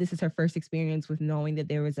head, this is her first experience with knowing that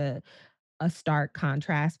there was a stark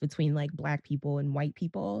contrast between like Black people and white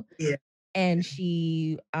people. Yeah. And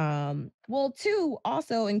she well too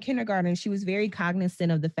also in kindergarten she was very cognizant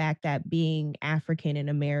of the fact that being African in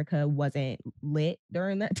America wasn't lit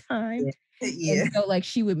during that time. Yeah. And Yeah. so like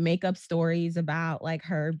she would make up stories about like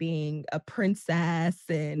her being a princess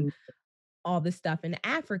and Mm. all this stuff in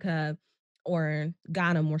Africa or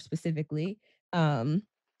Ghana more specifically. Um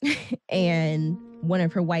and one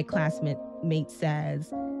of her white classmates says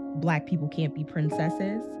Black people can't be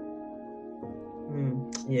princesses.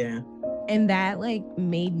 Yeah. And that like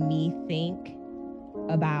made me think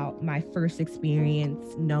about my first experience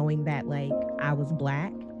knowing that like I was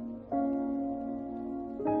Black.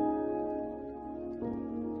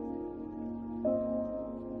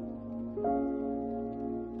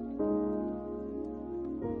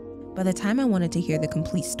 By the time I wanted to hear the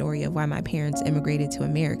complete story of why my parents immigrated to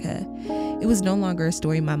America, it was no longer a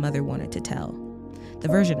story my mother wanted to tell. The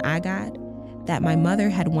version I got, that my mother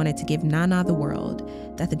had wanted to give Nana the world,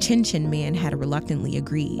 that the Chin Chin man had reluctantly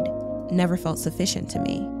agreed, never felt sufficient to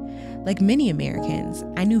me. Like many Americans,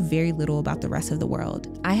 I knew very little about the rest of the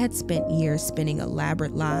world. I had spent years spinning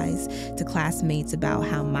elaborate lies to classmates about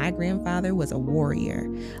how my grandfather was a warrior,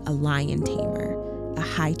 a lion tamer, a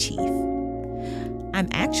high chief. I'm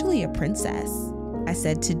actually a princess, I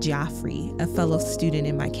said to Joffrey, a fellow student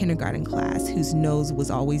in my kindergarten class whose nose was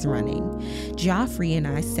always running. Joffrey and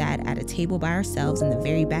I sat at a table by ourselves in the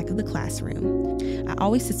very back of the classroom. I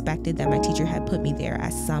always suspected that my teacher had put me there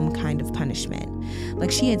as some kind of punishment, like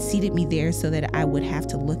she had seated me there so that I would have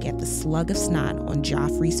to look at the slug of snot on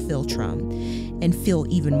Joffrey's philtrum and feel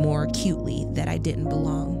even more acutely that I didn't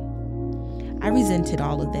belong. I resented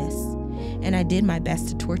all of this, and I did my best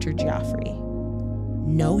to torture Joffrey.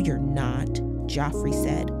 "No, you're not," Joffrey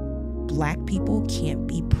said. "Black people can't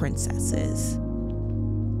be princesses."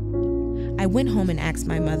 I went home and asked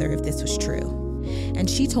my mother if this was true, and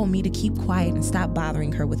she told me to keep quiet and stop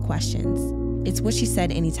bothering her with questions. It's what she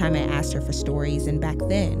said anytime I asked her for stories, and back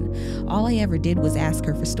then, all I ever did was ask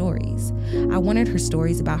her for stories. I wanted her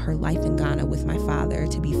stories about her life in Ghana with my father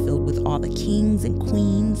to be filled with all the kings and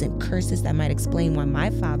queens and curses that might explain why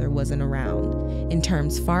my father wasn't around, in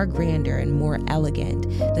terms far grander and more elegant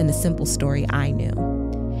than the simple story I knew.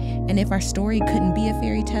 And if our story couldn't be a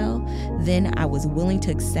fairy tale, then I was willing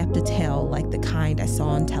to accept a tale like the kind I saw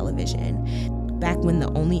on television, back when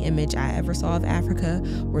the only image I ever saw of Africa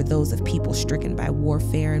were those of people stricken by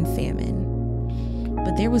warfare and famine.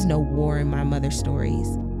 But there was no war in my mother's stories,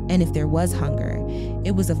 and if there was hunger,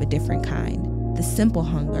 it was of a different kind. The simple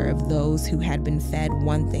hunger of those who had been fed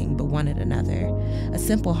one thing but wanted another. A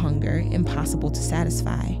simple hunger impossible to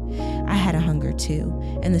satisfy. I had a hunger too,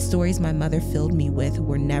 and the stories my mother filled me with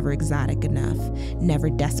were never exotic enough, never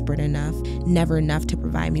desperate enough, never enough to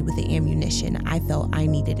provide me with the ammunition I felt I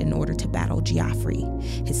needed in order to battle Joffrey,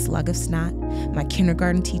 his slug of snot, my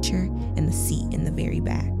kindergarten teacher, and the seat in the very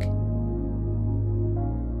back.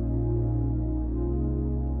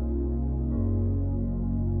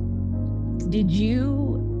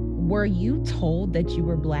 Were you told that you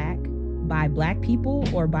were Black by Black people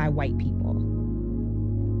or by white people?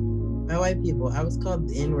 By white people. I was called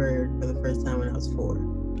the N-word for the first time when I was 4.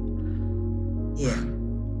 Yeah.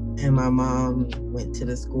 And my mom went to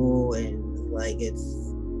the school and was like, it's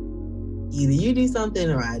either you do something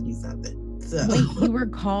or I do something. So wait, you were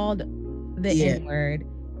called the N-word.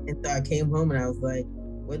 And so I came home and I was like,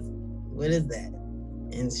 what is that?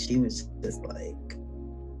 And she was just like,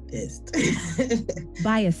 pissed.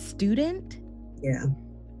 By a student? Yeah.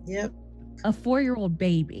 Yep. A 4-year-old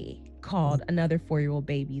baby called another 4-year-old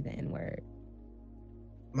baby the N-word.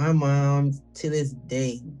 My mom, to this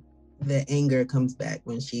day, the anger comes back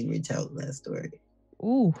when she retells that story.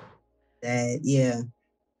 Ooh. That, yeah.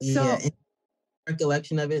 So, and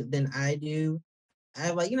recollection of it than I do. I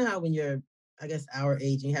have, like, you know how when you're, I guess, our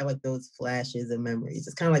age, and you have like those flashes of memories.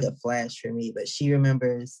 It's kind of like a flash for me, but she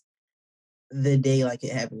remembers the day like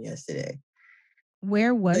it happened yesterday.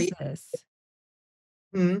 Where was this?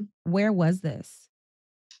 Where was this?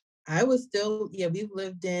 I was still, we've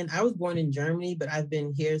lived I was born in Germany, but I've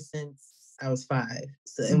been here since I was 5.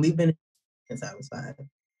 So, and we've been since I was 5.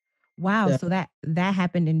 Wow. So that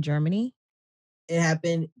happened in Germany? It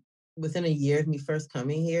happened within a year of me first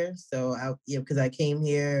coming here. So because I came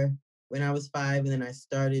here when I was 5, and then I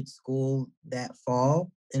started school that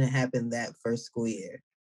fall, and it happened that first school year.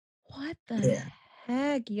 What the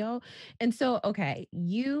heck, yo? And so, okay,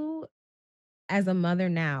 you as a mother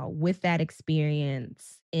now with that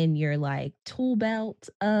experience in your like tool belt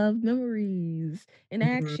of memories in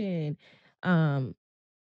action,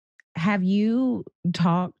 have you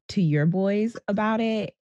talked to your boys about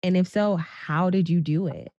it? And if so, how did you do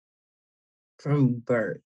it? From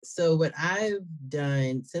birth. So what I've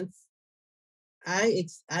done since I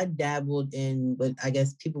dabbled in what I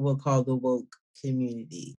guess people will call the woke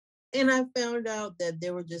community. And I found out that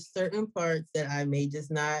there were just certain parts that I may just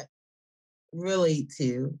not relate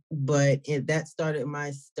to, but that started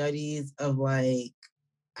my studies of like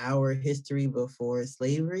our history before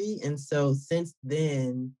slavery. And so since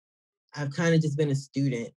then, I've kind of just been a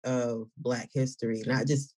student of Black history, not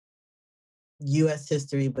just US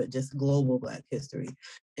history, but just global Black history.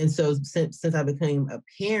 And so since I became a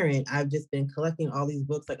parent, I've just been collecting all these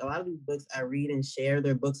books. Like a lot of these books I read and share,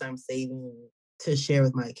 they're books I'm saving to share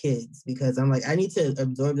with my kids, because I'm like, I need to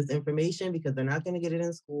absorb this information because they're not going to get it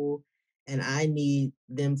in school, and I need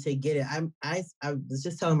them to get it. I was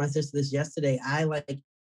just telling my sister this yesterday. I like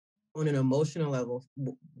on an emotional level,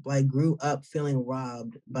 like grew up feeling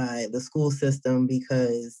robbed by the school system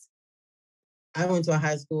because I went to a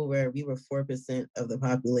high school where we were 4% of the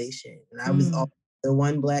population. And I was Mm. the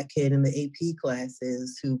one Black kid in the AP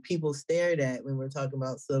classes who people stared at when we're talking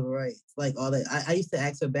about civil rights. Like all that. I used to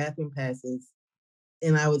ask for bathroom passes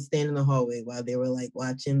and I would stand in the hallway while they were like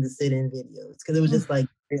watching the sit-in videos because it was just like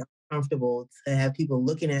very uncomfortable to have people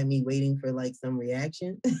looking at me waiting for like some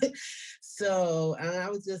reaction. So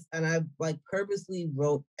and I like purposely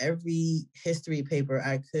wrote every history paper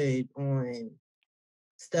I could on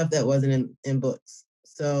stuff that wasn't in books.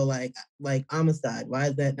 So like homicide, why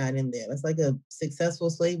is that not in there? That's like a successful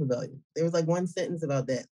slave rebellion. There was like one sentence about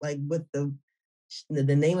that, like with the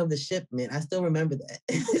name of the shipment. I still remember that.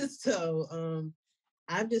 So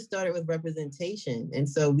I've just started with representation, and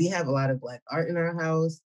so we have a lot of Black art in our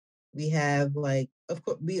house. We have like, of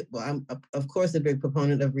course, I'm of course a big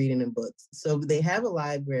proponent of reading and books. So they have a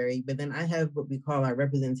library, but then I have what we call our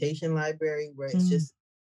representation library, where it's just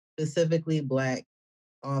specifically Black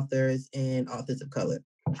authors and authors of color.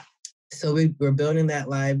 So we're building that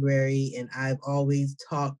library, and I've always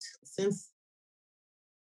talked since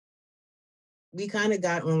we kind of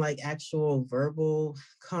got on like actual verbal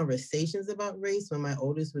conversations about race when my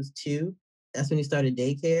oldest was 2. That's when he started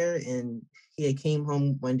daycare, and he had came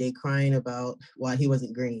home one day crying about why he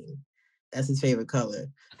wasn't green. That's his favorite color.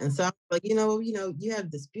 And so I was like, you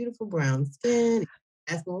have this beautiful brown skin.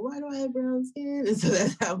 Asking, well, why do I have brown skin? And so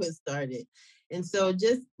that's how it started. And so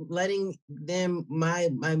just letting them, my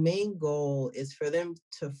main goal is for them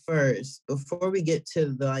to first, before we get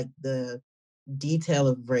to the detail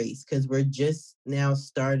of race, because we're just now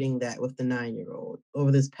starting that with the 9-year-old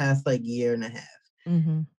over this past like year and a half.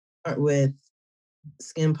 Mm-hmm. Start with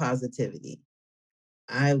skin positivity.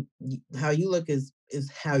 How you look is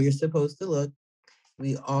how you're supposed to look.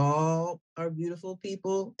 We all are beautiful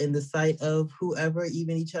people in the sight of whoever,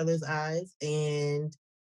 even each other's eyes. And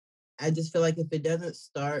I just feel like if it doesn't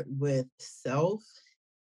start with self,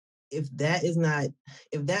 if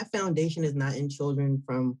that foundation is not in children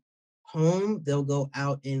from home, they'll go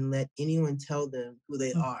out and let anyone tell them who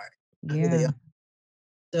they are, not who they Yeah. are.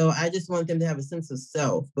 So I just want them to have a sense of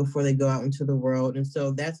self before they go out into the world. And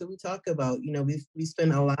so that's what we talk about. We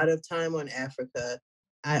spend a lot of time on Africa.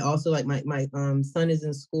 I also like my son is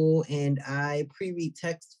in school, and I pre-read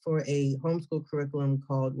text for a homeschool curriculum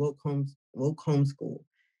called Woke Homeschool,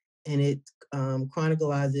 and it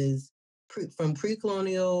chronicles from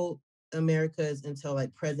pre-colonial Americas until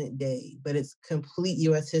like present day, but it's complete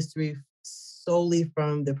U.S. history solely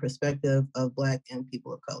from the perspective of Black and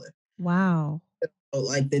people of color. Wow. So,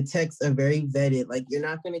 like the texts are very vetted. Like you're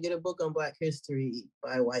not going to get a book on Black history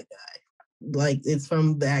by a white guy. Like it's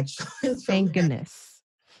from the actual. It's from Thank the goodness.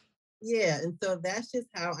 yeah, and so that's just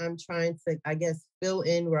how I'm trying to, I guess, fill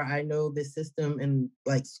in where I know the system and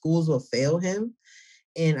like schools will fail him.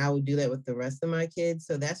 And I would do that with the rest of my kids.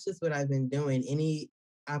 So that's just what I've been doing. Any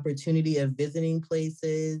opportunity of visiting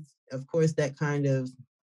places, of course, that kind of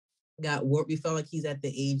got warped. We felt like he's at the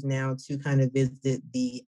age now to kind of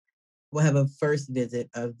we'll have a first visit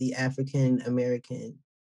of the African American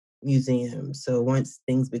Museum. So once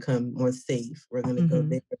things become more safe, we're going to go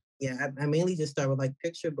there. Yeah, I mainly just start with like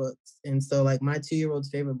picture books. And so like my 2-year-old's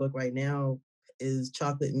favorite book right now is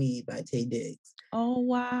Chocolate Me by Taye Diggs. Oh,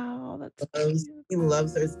 wow. That's He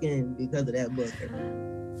loves her skin because of that book.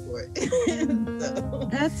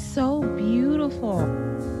 That's so beautiful.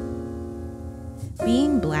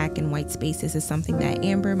 Being Black in white spaces is something that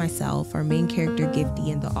Amber, myself, our main character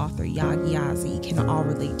Gifty, and the author Yaa Gyasi can all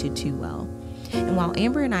relate to too well. And while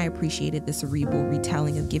Amber and I appreciated the cerebral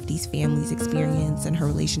retelling of Gifty's family's experience and her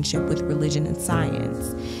relationship with religion and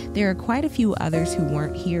science, there are quite a few others who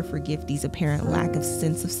weren't here for Gifty's apparent lack of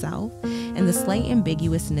sense of self and the slight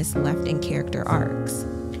ambiguousness left in character arcs.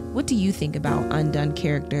 What do you think about undone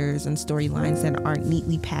characters and storylines that aren't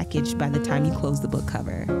neatly packaged by the time you close the book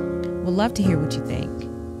cover? We'd love to hear what you think.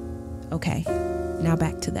 Okay, now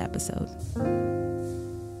back to the episode.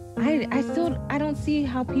 I don't see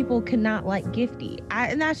how people could not like Gifty.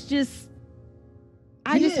 I just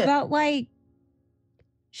felt like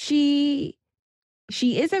she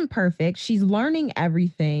isn't perfect. She's learning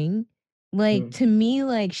everything. Like to me,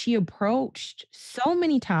 like she approached so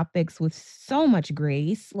many topics with so much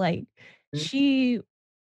grace. Like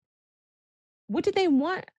what did they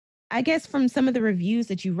want? I guess from some of the reviews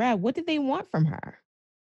that you read, what did they want from her?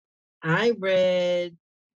 I read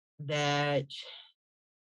that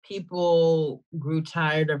people grew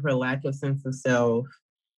tired of her lack of sense of self,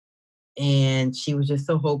 and she was just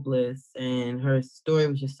so hopeless, and her story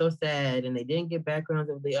was just so sad, and they didn't get backgrounds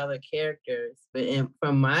of the other characters. But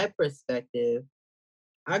from my perspective,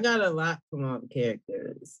 I got a lot from all the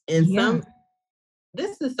characters. And Yeah.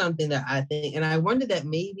 this is something that I think, and I wonder that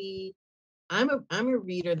maybe I'm a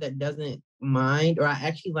reader that doesn't mind, or I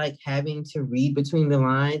actually like having to read between the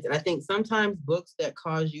lines. And I think sometimes books that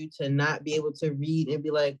cause you to not be able to read and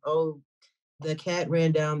be like, oh, the cat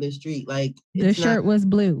ran down the street. Like The it's not shirt was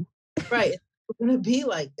blue. right. It's gonna be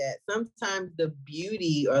like that. Sometimes the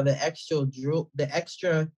beauty or the extra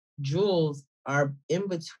jewels are in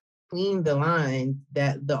between the lines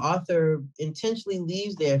that the author intentionally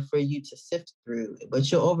leaves there for you to sift through. But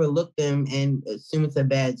you'll overlook them and assume it's a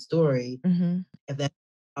bad story Mm-hmm. if that's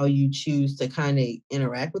how you choose to kind of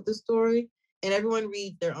interact with the story. And everyone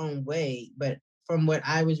reads their own way, but from what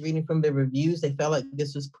I was reading from the reviews, they thought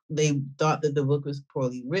that the book was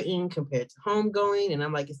poorly written compared to Homegoing, and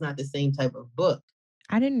I'm like, it's not the same type of book.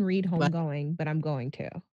 I didn't read But Homegoing, but I'm going to.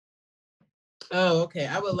 oh, okay,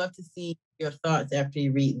 I would love to see your thoughts after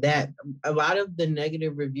you read that. A lot of the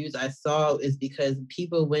negative reviews I saw is because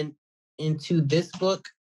people went into this book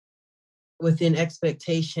with an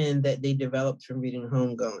expectation that they developed from reading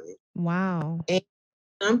Homegoing. Wow. And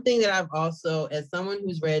something that I've also, as someone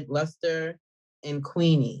who's read Luster and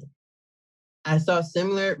Queenie, I saw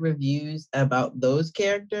similar reviews about those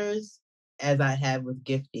characters as I have with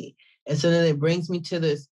Gifty. And so then it brings me to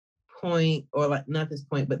this point, or like not this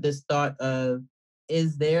point, but this thought of,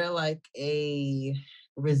 is there like a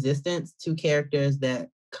resistance to characters that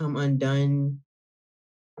come undone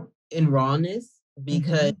in rawness?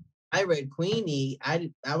 Because Mm-hmm. I read Queenie, I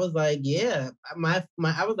was like, yeah, my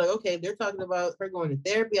I was like, okay, they're talking about her going to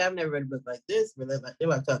therapy. I've never read a book like this where they're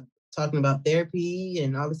like talking about therapy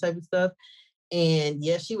and all this type of stuff. And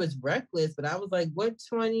yes, she was reckless, but I was like, what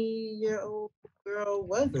 20-year-old girl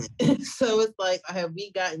wasn't? So it's like, have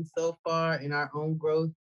we gotten so far in our own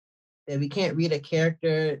growth that we can't read a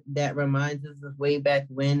character that reminds us of way back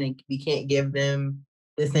when, and we can't give them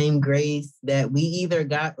the same grace that we either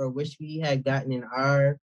got or wish we had gotten in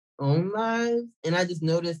our own lives? And I just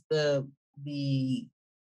noticed the the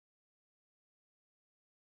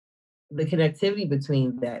connectivity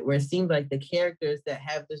between that, where it seems like the characters that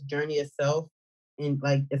have this journey of self, and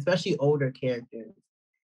like especially older characters,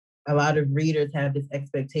 a lot of readers have this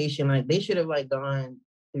expectation like they should have like gone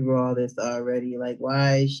through all this already. Like,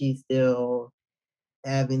 why is she still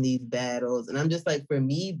having these battles? And I'm just like, for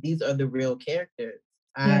me, these are the real characters.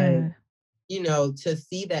 I, Yeah. to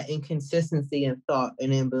see that inconsistency in thought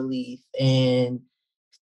and in belief, and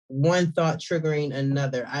one thought triggering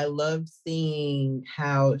another. I loved seeing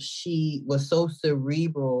how she was so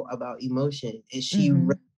cerebral about emotion, and she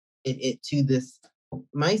Mm-hmm. related it to this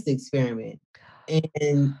mice experiment.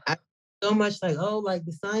 And I so much like, oh, like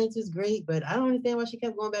the science is great, but I don't understand why she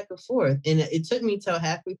kept going back and forth. And it took me till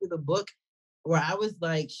halfway through the book where I was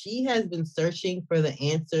like, she has been searching for the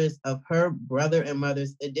answers of her brother and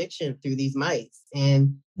mother's addiction through these mice.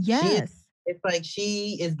 And Yes. it's like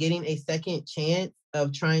she is getting a second chance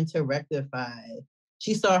of trying to rectify.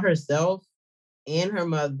 She saw herself and her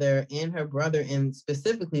mother and her brother, and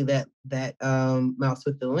specifically that mouse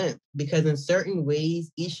with the limp, because in certain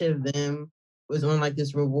ways each of them was on like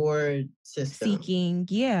this reward system. Seeking.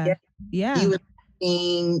 Yeah. Yeah. He Yeah. was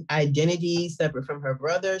seeking identity separate from her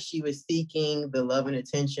brother. She was seeking the love and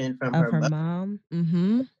attention from Of her her mother. mom.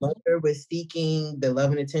 Mm-hmm. Mother was seeking the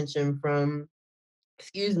love and attention from,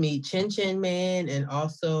 excuse me, Chin Chin Man. And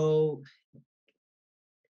also,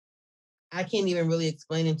 I can't even really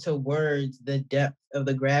explain into words the depth of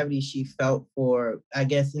the gravity she felt for, I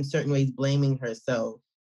guess, in certain ways, blaming herself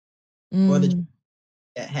for the Mm.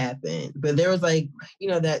 that happened. But there was like,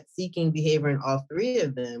 that seeking behavior in all three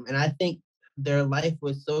of them. And I think their life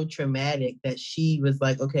was so traumatic that she was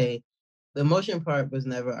like, okay, the emotion part was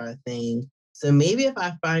never our thing. So maybe if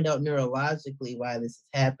I find out neurologically why this is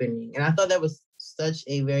happening. And I thought that was such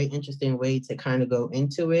a very interesting way to kind of go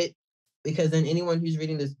into it. Because then anyone who's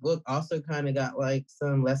reading this book also kind of got like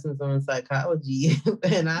some lessons on psychology.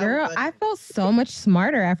 And I was Girl, like, I felt so much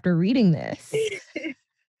smarter after reading this. so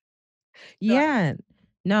Yeah.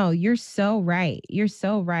 No, you're so right. You're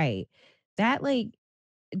so right. That, like,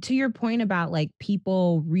 to your point about like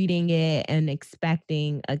people reading it and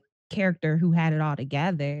expecting a character who had it all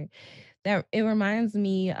together, that it reminds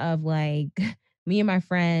me of like me and my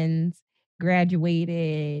friends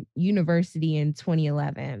graduated university in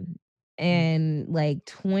 2011, and like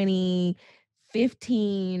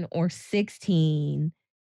 2015 or 16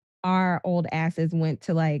 our old asses went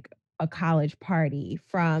to like a college party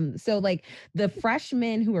from, so like the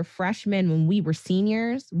freshmen who were freshmen when we were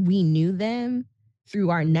seniors, we knew them through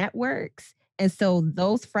our networks. And so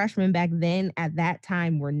those freshmen back then at that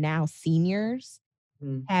time were now seniors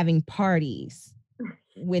Mhm. having parties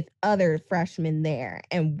with other freshmen there,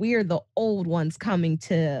 and we're the old ones coming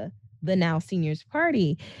to the now seniors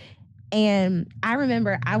party. And I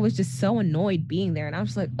remember I was just so annoyed being there. And I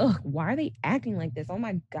was like, ugh, why are they acting like this? Oh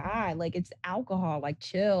my God. Like, it's alcohol, like,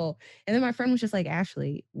 chill. And then my friend was just like,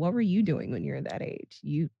 Ashley, what were you doing when you were that age?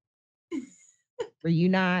 Were you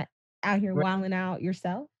not out here Right. wilding out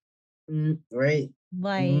yourself? Right.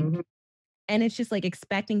 Like, Mhm. and it's just like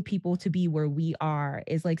expecting people to be where we are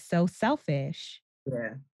is like so selfish.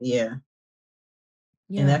 Yeah. Yeah. And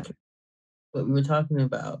Yeah. that's what we were talking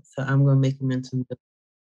about. So I'm gonna make a mental note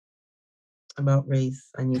about race.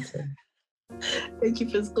 I need to thank you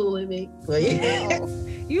for schooling me. No,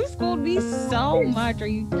 you schooled me so much. Are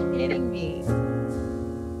you kidding me?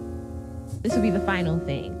 This will be the final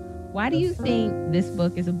thing. Why do you think this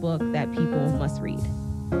book is a book that people must read?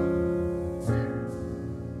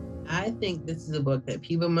 I think this is a book that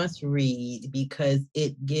people must read because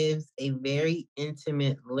it gives a very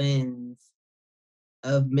intimate lens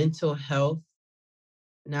of mental health,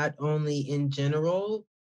 not only in general,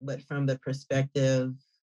 but from the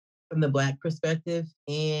Black perspective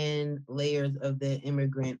and layers of the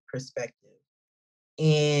immigrant perspective.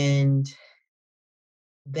 And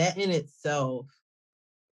that in itself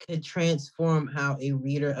could transform how a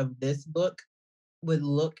reader of this book would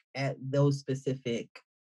look at those specific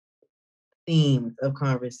themes of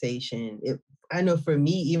conversation. I know for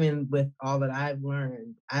me, even with all that I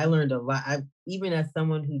learned a lot. Even as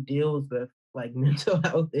someone who deals with like mental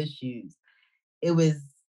health issues, it was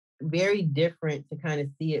very different to kind of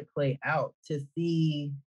see it play out. To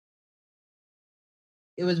see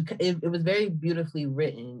it was very beautifully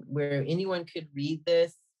written, where anyone could read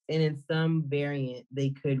this, and in some variant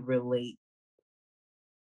they could relate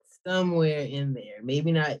somewhere in there.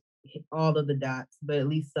 Maybe not all of the dots, but at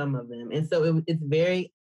least some of them. And so it's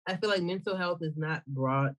very. I feel like mental health is not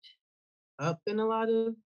brought up in a lot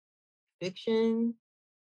of fiction.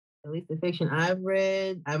 At least the fiction I've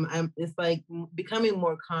read, it's like becoming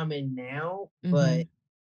more common now. Mm-hmm. But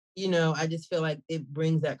I just feel like it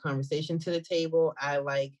brings that conversation to the table. I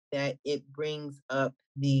like that it brings up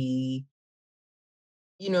the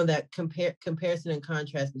that comparison and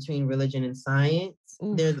contrast between religion and science.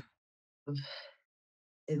 Oof.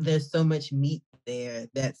 There's so much meat there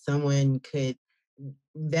that someone could.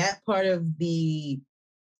 That part of the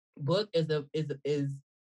book is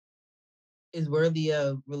worthy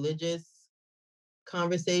of religious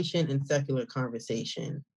conversation and secular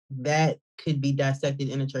conversation. That could be dissected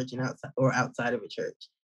in a church and outside of a church,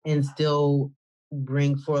 and still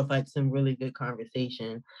bring forth like some really good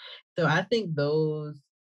conversation. So I think those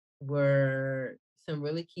were some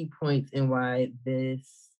really key points in why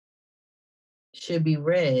this should be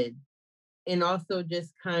read. And also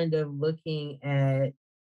just kind of looking at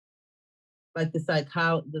like the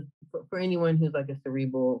psychology for anyone who's like a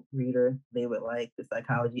cerebral reader, they would like the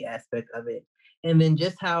psychology aspect of it. And then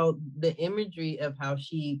just how the imagery of how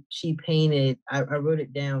she painted, I wrote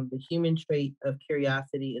it down. The human trait of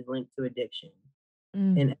curiosity is linked to addiction,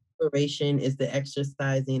 Mm. and exploration is the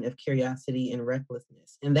exercising of curiosity and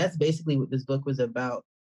recklessness. And that's basically what this book was about.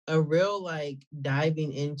 A real like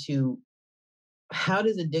diving into how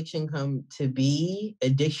does addiction come to be?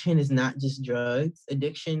 Addiction is not just drugs.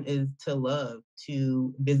 Addiction is to love,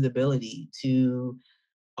 to visibility, to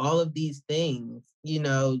all of these things,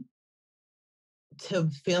 to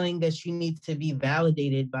feeling that you need to be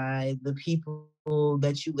validated by the people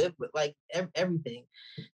that you live with, like everything.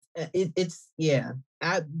 Yeah.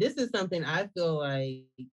 This is something I feel like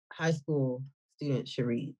high school students should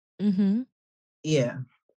read. Mm-hmm. Yeah.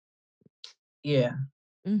 Yeah.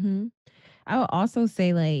 Mm-hmm. I would also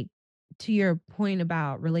say, like, to your point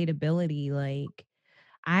about relatability, like,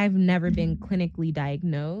 I've never been clinically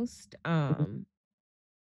diagnosed. But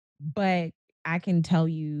I can tell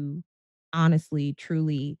you honestly,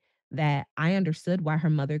 truly, that I understood why her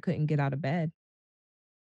mother couldn't get out of bed.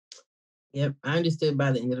 Yep. I understood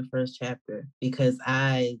by the end of the first chapter because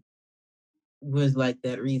I was like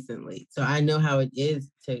that recently. So I know how it is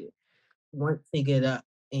to want to get up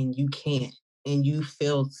and you can't, and you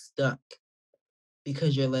feel stuck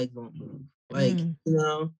because your legs won't move. Like,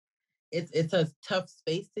 Mm. it's a tough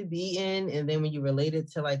space to be in. And then when you relate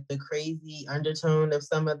it to like the crazy undertone of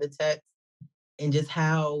some of the text and just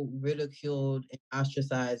how ridiculed and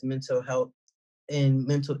ostracized mental health and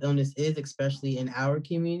mental illness is, especially in our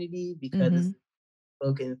community, because it's Mhm. a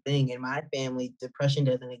spoken thing. In my family, depression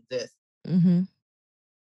doesn't exist. Mhm.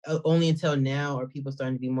 Only until now are people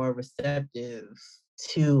starting to be more receptive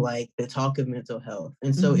to like the talk of mental health.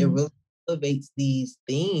 And so it Mhm. really elevates these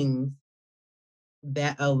themes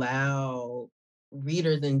that allow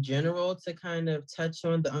readers in general to kind of touch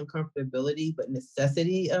on the uncomfortability but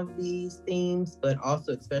necessity of these themes, but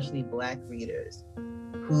also especially Black readers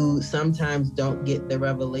who sometimes don't get the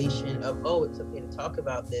revelation of, oh, it's okay to talk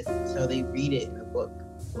about this until they read it in a book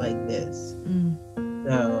like this.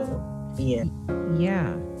 So, yeah.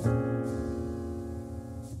 Yeah.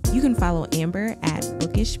 You can follow Amber at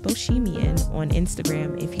Bookish Bohemian on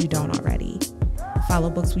Instagram if you don't already. Follow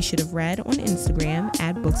Books We Should Have Read on Instagram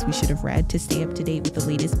at Books We Should Have Read to stay up to date with the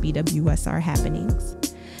latest BWSR happenings.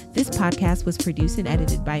 This podcast was produced and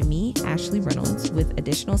edited by me, Ashley Reynolds, with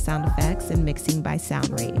additional sound effects and mixing by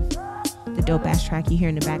Soundrave. The dope-ass track you hear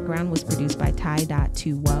in the background was produced by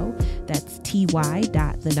Ty.2wo. That's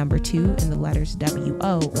ty.2 and the letters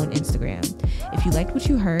WO on Instagram. If you liked what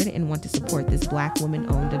you heard and want to support this Black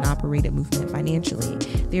woman-owned and operated movement financially,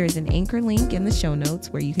 there is an Anchor link in the show notes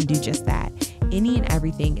where you can do just that. Any and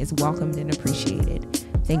everything is welcomed and appreciated.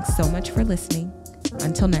 Thanks so much for listening.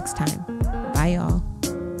 Until next time. Bye, y'all.